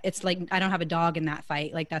 it's like, I don't have a dog in that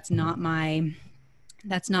fight. Like that's not my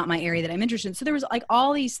area that I'm interested in. So there was like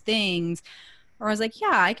all these things where I was like, yeah,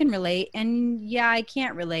 I can relate. And yeah, I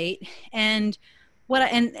can't relate. And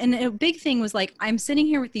and a big thing was like, I'm sitting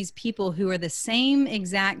here with these people who are the same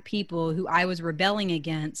exact people who I was rebelling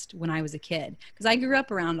against when I was a kid. Because I grew up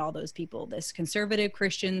around all those people, this conservative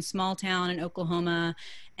Christian small town in Oklahoma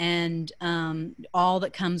and all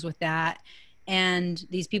that comes with that. And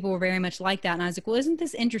these people were very much like that. And I was like, well, isn't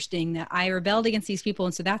this interesting that I rebelled against these people?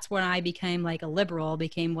 And so that's when I became like a liberal,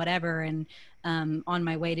 became whatever. And on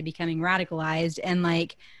my way to becoming radicalized. And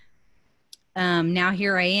like, now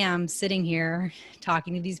here I am sitting here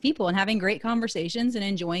talking to these people and having great conversations and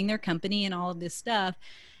enjoying their company and all of this stuff.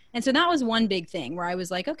 And so that was one big thing where I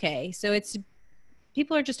was like, okay, so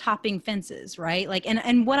people are just hopping fences, right? Like,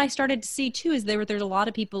 and what I started to see too is there's a lot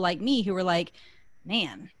of people like me who were like,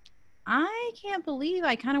 man, I can't believe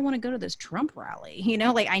I kind of want to go to this Trump rally,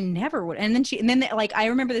 like I never would. And then like, I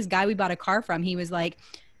remember this guy we bought a car from, he was like,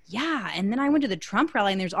 yeah. And then I went to the Trump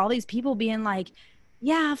rally and there's all these people being like,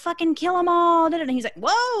 yeah, fucking kill them all. And he's like,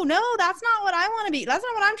 whoa, no, that's not what I want to be. That's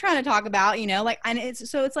not what I'm trying to talk about, like, and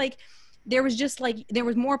it's like, there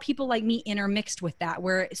was more people like me intermixed with that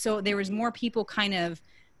so there was more people kind of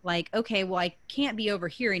like, okay, well, I can't be over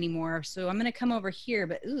here anymore. So I'm going to come over here,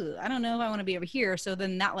 but I don't know if I want to be over here. So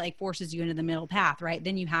then that like forces you into the middle path, right?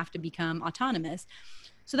 Then you have to become autonomous.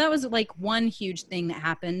 So that was like one huge thing that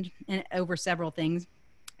happened and over several things.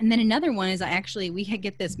 And then another one is we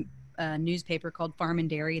get this newspaper called Farm and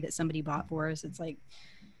Dairy that somebody bought for us. It's like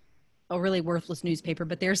a really worthless newspaper,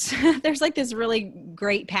 but there's like this really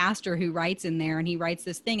great pastor who writes in there and he writes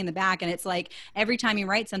this thing in the back. And it's like, every time he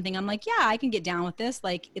writes something, I'm like, yeah, I can get down with this.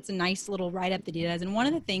 Like, it's a nice little write-up that he does. And one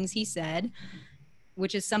of the things he said,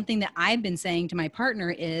 which is something that I've been saying to my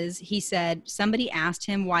partner, is he said somebody asked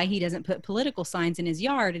him why he doesn't put political signs in his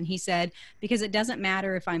yard. And he said, because it doesn't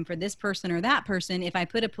matter if I'm for this person or that person. If I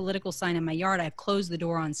put a political sign in my yard, I've closed the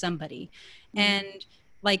door on somebody. Mm-hmm. And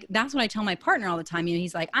like, that's what I tell my partner all the time.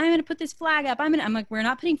 He's like, I'm going to put this flag up. I'm like, we're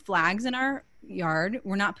not putting flags in our yard.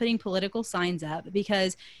 We're not putting political signs up,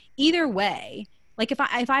 because either way, like if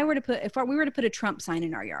we were to put a Trump sign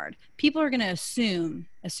in our yard, people are going to assume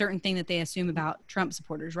a certain thing that they assume about Trump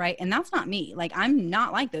supporters, right? And that's not me. Like, I'm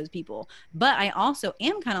not like those people, but I also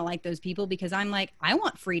am kind of like those people, because I'm like, I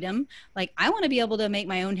want freedom. Like, I want to be able to make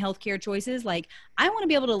my own healthcare choices. Like, I want to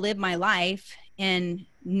be able to live my life and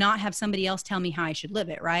not have somebody else tell me how I should live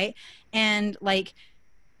it, right? And like,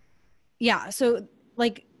 yeah, so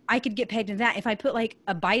like, I could get pegged into that. If I put like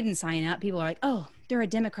a Biden sign up, people are like, oh, they're a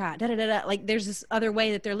Democrat, da da da da. Like, there's this other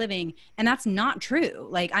way that they're living. And that's not true.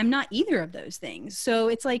 Like, I'm not either of those things. So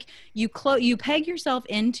it's like you peg yourself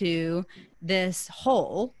into this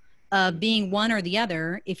hole of being one or the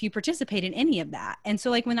other if you participate in any of that. And so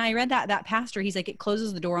like, when I read that pastor, he's like, it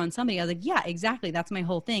closes the door on somebody. I was like, yeah, exactly. That's my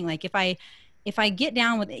whole thing. Like, if I get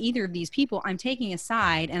down with either of these people, I'm taking a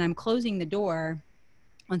side and I'm closing the door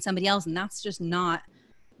on somebody else. And that's just not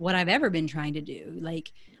what I've ever been trying to do.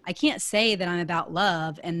 Like, I can't say that I'm about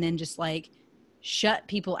love and then just like shut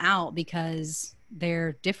people out because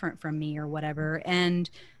they're different from me or whatever. And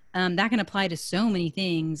that can apply to so many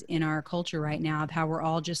things in our culture right now, of how we're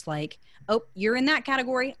all just like, oh, you're in that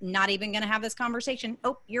category, not even going to have this conversation.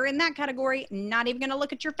 Oh, you're in that category, not even going to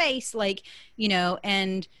look at your face. Like,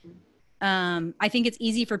 and I think it's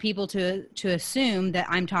easy for people to assume that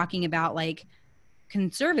I'm talking about like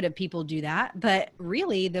conservative people do that, but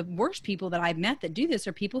really the worst people that I've met that do this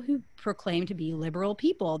are people who proclaim to be liberal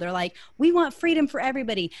people. They're like, we want freedom for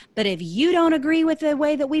everybody, but if you don't agree with the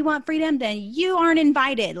way that we want freedom, then you aren't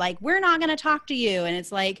invited. Like, we're not going to talk to you. And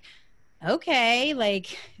it's like, okay,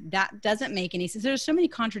 like that doesn't make any sense. There's so many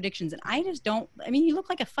contradictions, and I just don't. I mean, you look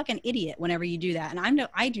like a fucking idiot whenever you do that, and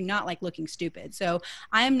I do not like looking stupid, so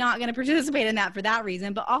I am not going to participate in that for that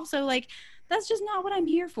reason. But also, like, that's just not what I'm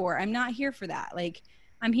here for. I'm not here for that. Like,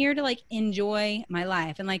 I'm here to like enjoy my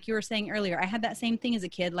life, and like you were saying earlier, I had that same thing as a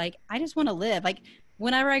kid. Like, I just want to live. Like,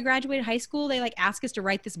 whenever I graduated high school, they like asked us to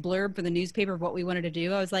write this blurb for the newspaper of what we wanted to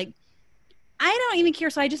do. I was like, I don't even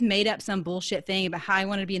care. So I just made up some bullshit thing about how I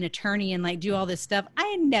wanted to be an attorney and like do all this stuff. I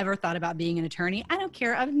had never thought about being an attorney. I don't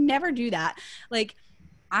care. I would never do that. Like,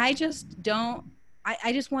 I just don't.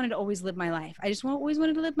 I just wanted to always live my life. I just always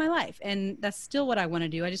wanted to live my life. And that's still what I want to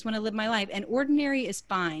do. I just want to live my life. And ordinary is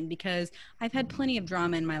fine because I've had plenty of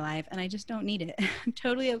drama in my life and I just don't need it. I'm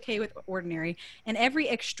totally okay with ordinary. And every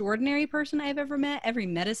extraordinary person I've ever met, every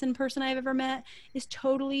medicine person I've ever met is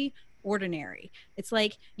totally ordinary. It's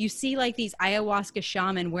like you see like these ayahuasca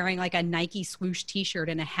shaman wearing like a Nike swoosh t-shirt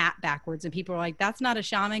and a hat backwards, and people are like, that's not a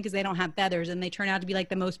shaman because they don't have feathers, and they turn out to be like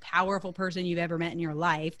the most powerful person you've ever met in your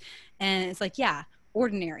life. And it's like, yeah,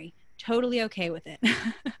 ordinary, totally okay with it.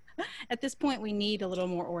 At this point we need a little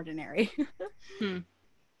more ordinary.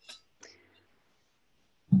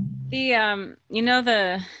 There's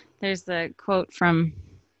the quote from,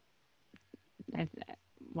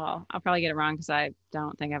 well, I'll probably get it wrong because I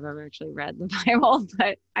don't think I've ever actually read the Bible,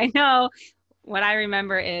 but I know what I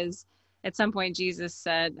remember is at some point Jesus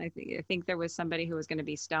said, I think there was somebody who was going to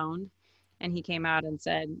be stoned, and he came out and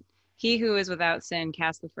said, "He who is without sin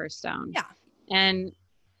cast the first stone." Yeah. And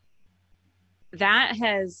that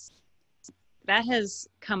has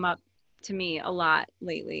come up to me a lot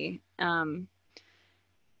lately,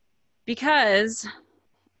 because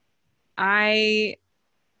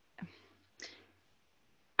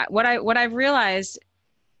what I've realized,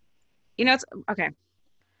 it's okay.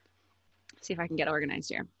 See if I can get organized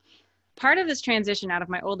here. Part of this transition out of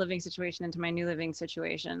my old living situation into my new living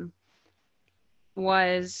situation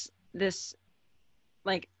was this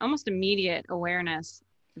like almost immediate awareness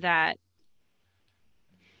that,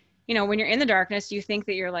 when you're in the darkness, you think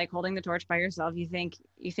that you're like holding the torch by yourself. You think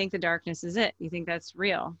the darkness is it. You think that's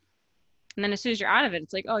real. And then as soon as you're out of it,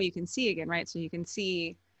 it's like, oh, you can see again, right? So you can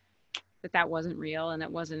see that wasn't real and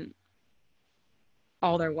it wasn't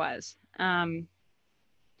all there was.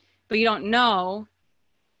 But you don't know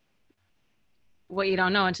what you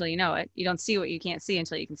don't know until you know it. You don't see what you can't see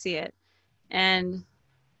until you can see it. And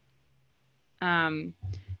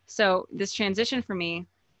so this transition for me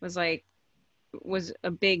was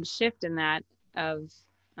a big shift in that of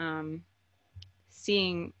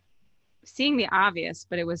seeing the obvious,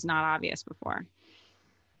 but it was not obvious before.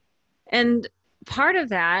 And part of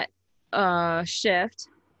that shift,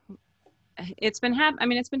 it's been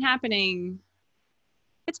happening.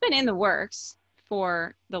 It's been in the works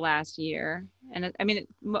for the last year, and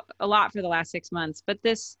a lot for the last 6 months. But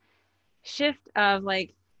this shift of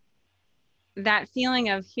like that feeling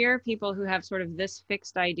of, here are people who have sort of this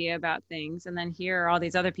fixed idea about things, and then here are all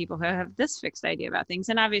these other people who have this fixed idea about things.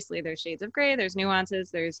 And obviously there's shades of gray, there's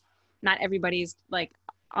nuances, there's not everybody's like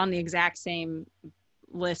on the exact same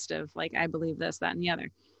list of like, I believe this, that, and the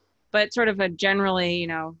other, but sort of a generally,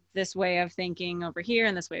 this way of thinking over here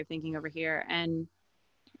and this way of thinking over here. And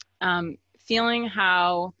feeling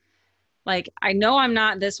how like, I know I'm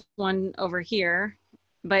not this one over here,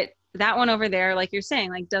 but that one over there, like you're saying,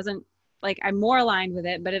 like doesn't, like I'm more aligned with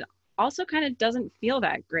it, but it also kind of doesn't feel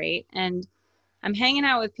that great. And I'm hanging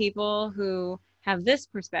out with people who have this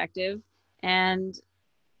perspective, and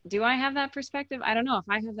do I have that perspective? I don't know. If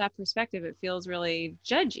I have that perspective, it feels really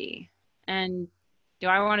judgy. And do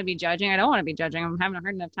I want to be judging? I don't want to be judging. I'm having a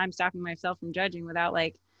hard enough time stopping myself from judging without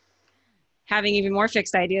like having even more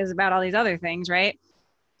fixed ideas about all these other things, right?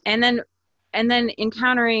 And then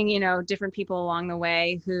encountering, different people along the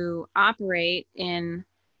way who operate in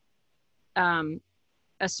a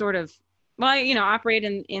sort of, operate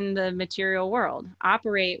in the material world,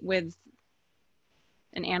 operate with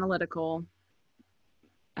an analytical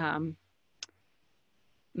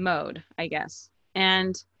mode, I guess.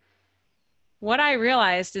 And what I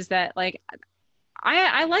realized is that like,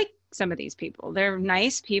 I like some of these people. They're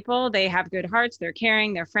nice people. They have good hearts. They're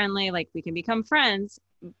caring. They're friendly. Like we can become friends.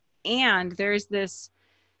 And there's this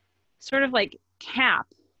sort of like cap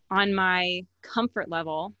on my comfort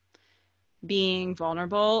level being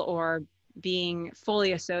vulnerable or being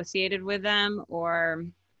fully associated with them, or,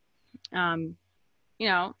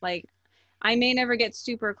 like I may never get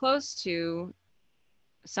super close to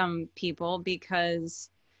some people because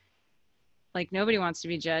like nobody wants to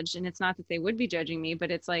be judged. And it's not that they would be judging me,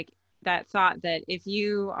 but it's like that thought that if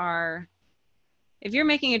you are if you're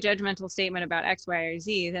making a judgmental statement about X, Y, or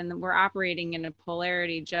Z, then we're operating in a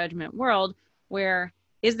polarity judgment world where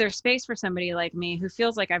is there space for somebody like me who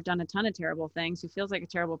feels like I've done a ton of terrible things, who feels like a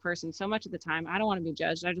terrible person so much of the time? I don't want to be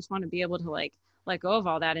judged. I just want to be able to like let go of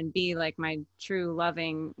all that and be like my true,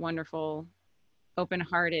 loving, wonderful,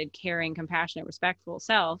 open-hearted, caring, compassionate, respectful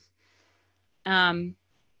self. And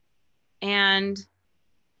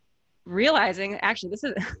realizing actually this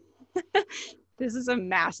is this is a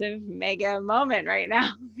massive mega moment right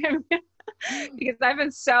now because I've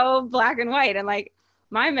been so black and white, and like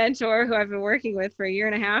my mentor who I've been working with for a year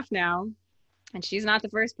and a half now, and she's not the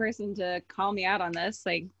first person to call me out on this,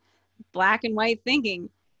 like black and white thinking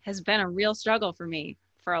has been a real struggle for me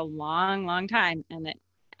for a long, long time, and that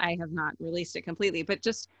I have not released it completely, but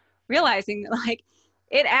just realizing that like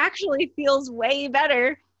it actually feels way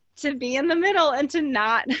better to be in the middle and to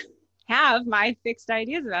not have my fixed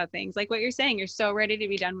ideas about things. Like what you're saying, you're so ready to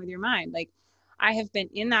be done with your mind. Like I have been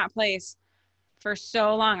in that place for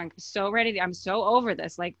so long. I'm so ready I'm so over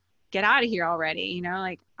this, like get out of here already. You know,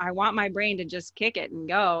 like I want my brain to just kick it and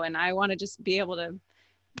go. And I want to just be able to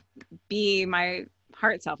be my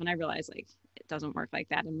heart self. And I realize like, it doesn't work like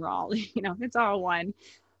that. And we're all, you know, it's all one,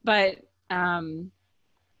 but,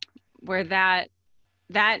 where that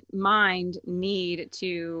mind need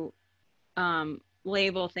to,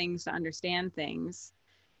 label things to understand things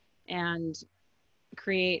and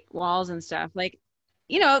create walls and stuff, like,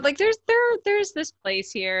 you know, like there's this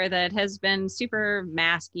place here that has been super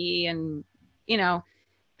masky, and you know,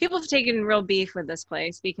 people have taken real beef with this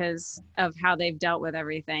place because of how they've dealt with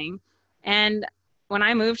everything. And when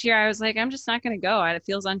I moved here, I was like, I'm just not going to go. It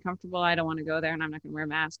feels uncomfortable. I don't want to go there, and I'm not going to wear a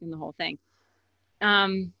mask and the whole thing.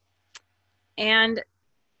 And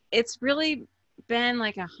it's really been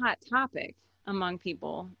like a hot topic among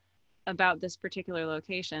people about this particular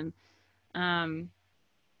location. And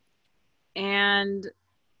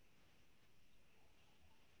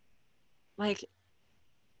like,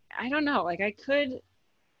 I don't know, like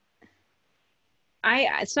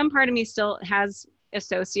some part of me still has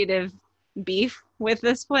associative beef with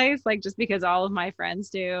this place, like just because all of my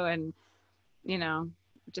friends do, and you know,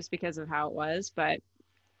 just because of how it was. But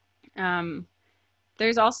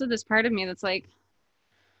there's also this part of me that's like,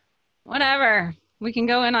 whatever, we can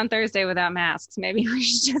go in on Thursday without masks. Maybe we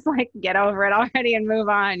should just like get over it already and move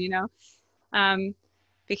on, you know?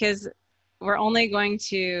 Because we're only going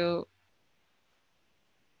to,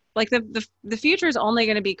 like the future is only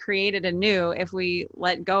going to be created anew if we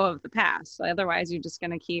let go of the past. So otherwise you're just going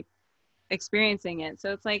to keep experiencing it.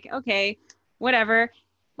 So it's like, okay, whatever.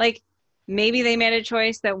 Like maybe they made a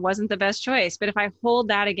choice that wasn't the best choice, but if I hold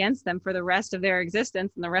that against them for the rest of their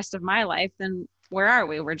existence and the rest of my life, then where are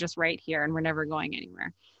we? We're just right here and we're never going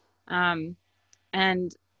anywhere. And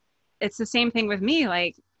it's the same thing with me.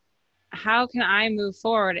 Like, how can I move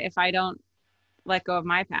forward if I don't let go of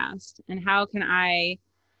my past? And how can I,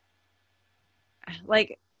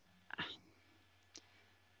 like,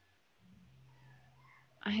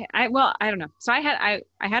 well, I don't know. So I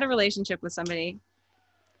had a relationship with somebody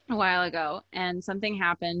a while ago, and something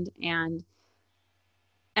happened, and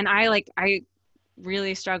I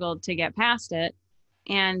really struggled to get past it.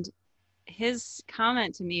 And his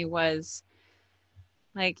comment to me was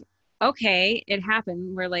like, okay, it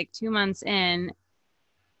happened. We're like 2 months in,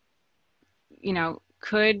 you know,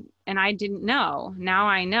 and I didn't know. Now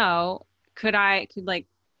I know. Could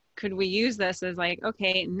we use this as like,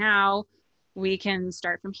 okay, now we can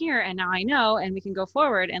start from here, and now I know, and we can go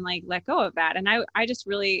forward and like let go of that. And I just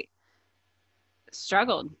really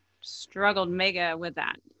struggled mega with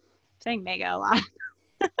that. I'm saying mega a lot.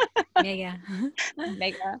 Mega.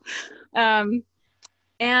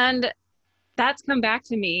 And that's come back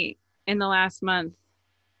to me in the last month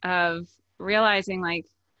of realizing like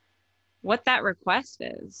what that request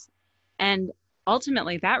is. And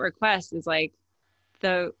ultimately that request is like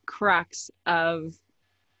the crux of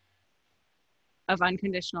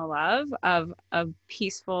unconditional love, of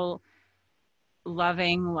peaceful,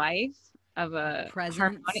 loving life, of a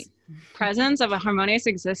presence, of a harmonious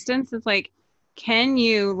existence. It's like, can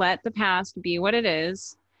you let the past be what it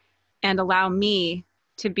is and allow me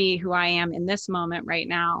to be who I am in this moment right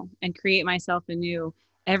now and create myself anew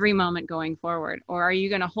every moment going forward? Or are you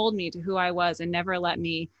going to hold me to who I was and never let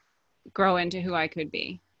me grow into who I could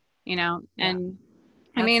be, you know? Yeah. And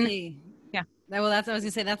I mean, yeah. Well, I was going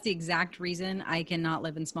to say, that's the exact reason I cannot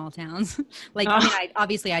live in small towns. Like, I mean,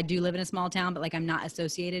 obviously I do live in a small town, but like, I'm not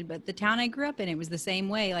associated, but the town I grew up in, it was the same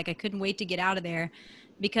way. Like, I couldn't wait to get out of there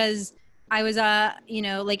because I was, you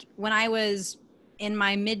know, like when I was in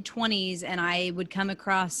my mid 20s and I would come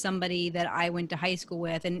across somebody that I went to high school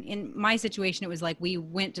with. And in my situation, it was like we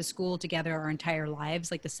went to school together our entire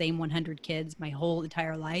lives, like the same 100 kids my whole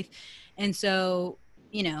entire life. And so,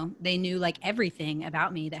 you know, they knew like everything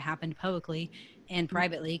about me that happened publicly and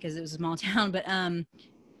privately because it was a small town. But, and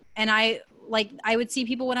I would see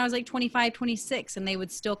people when I was like 25, 26, and they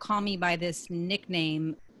would still call me by this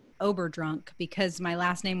nickname, Oberdrunk, because my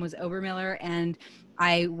last name was Obermiller, and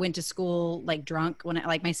I went to school like drunk when I,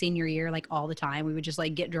 like my senior year, like all the time. We would just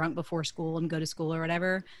like get drunk before school and go to school or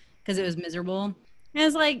whatever because it was miserable. And I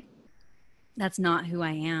was like, that's not who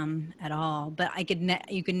I am at all. But I could,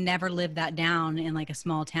 you can never live that down in like a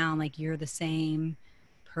small town. Like you're the same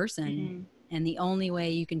person. And the only way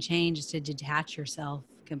you can change is to detach yourself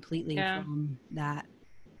completely from that.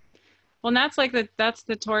 Well, and that's like that's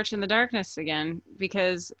the torch in the darkness again,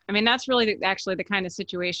 because I mean, that's really actually the kind of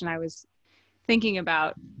situation I was thinking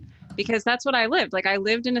about, because that's what I lived. Like I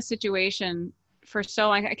lived in a situation for so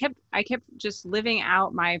long. I kept just living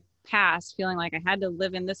out my past, feeling like I had to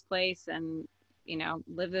live in this place and, you know,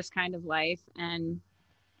 live this kind of life, and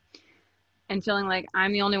feeling like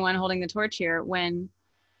I'm the only one holding the torch here when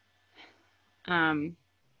the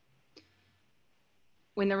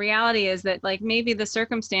reality is that like maybe the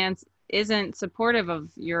circumstance isn't supportive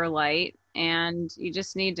of your light and you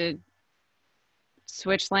just need to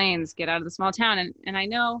switch lanes, get out of the small town. And I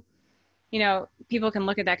know, you know, people can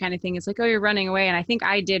look at that kind of thing. It's like, oh, you're running away. And I think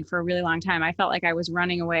I did for a really long time. I felt like I was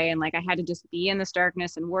running away and like I had to just be in this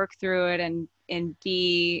darkness and work through it and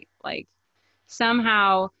be like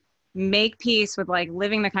somehow make peace with like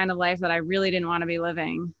living the kind of life that I really didn't want to be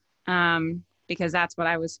living, because that's what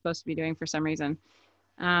I was supposed to be doing for some reason.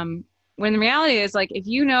 When the reality is like, if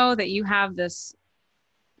you know that you have this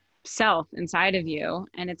self inside of you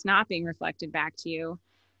and it's not being reflected back to you,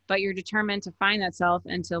 but you're determined to find that self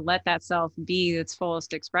and to let that self be its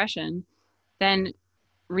fullest expression, then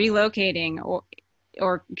relocating or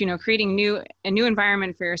you know, creating a new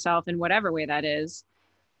environment for yourself in whatever way that is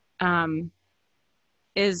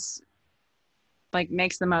like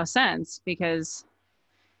makes the most sense, because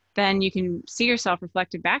then you can see yourself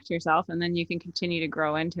reflected back to yourself, and then you can continue to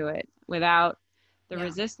grow into it without the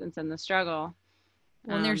resistance and the struggle.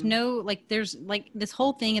 Well, and there's this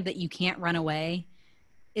whole thing of that you can't run away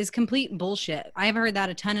is complete bullshit. I've heard that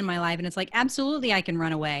a ton in my life, and it's like, absolutely, I can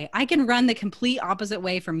run away. I can run the complete opposite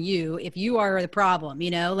way from you if you are the problem,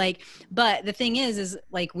 you know, like, but the thing is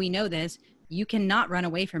like, we know this, you cannot run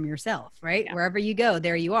away from yourself, right? Yeah. Wherever you go,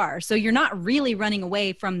 there you are. So you're not really running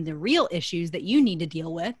away from the real issues that you need to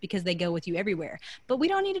deal with, because they go with you everywhere. But we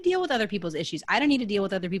don't need to deal with other people's issues. I don't need to deal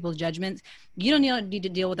with other people's judgments. You don't need to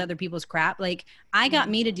deal with other people's crap. Like I got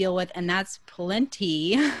me to deal with, and that's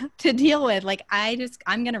plenty to deal with. Like I'm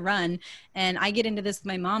going to run. And I get into this with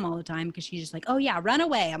my mom all the time because she's just like, oh yeah, run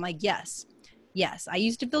away. I'm like, yes, I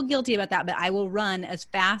used to feel guilty about that, but I will run as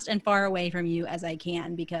fast and far away from you as I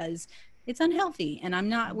can, because it's unhealthy and I'm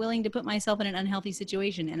not willing to put myself in an unhealthy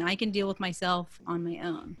situation, and I can deal with myself on my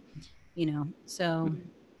own, you know? So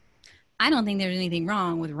I don't think there's anything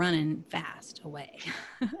wrong with running fast away.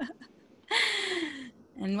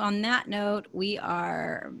 And on that note, we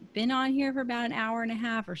are been on here for about an hour and a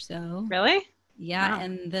half or so. Really? Yeah. Wow.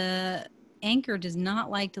 And the Anchor does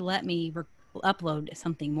not like to let me upload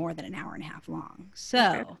something more than an hour and a half long. So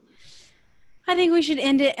okay. I think we should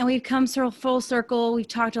end it, and we've come full circle. We've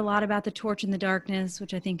talked a lot about the torch in the darkness,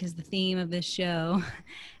 which I think is the theme of this show.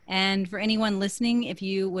 And for anyone listening, if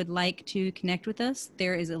you would like to connect with us,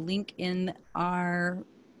 there is a link in our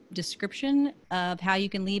description of how you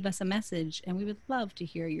can leave us a message, and we would love to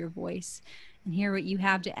hear your voice and hear what you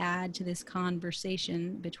have to add to this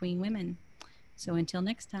conversation between women. So until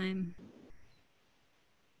next time.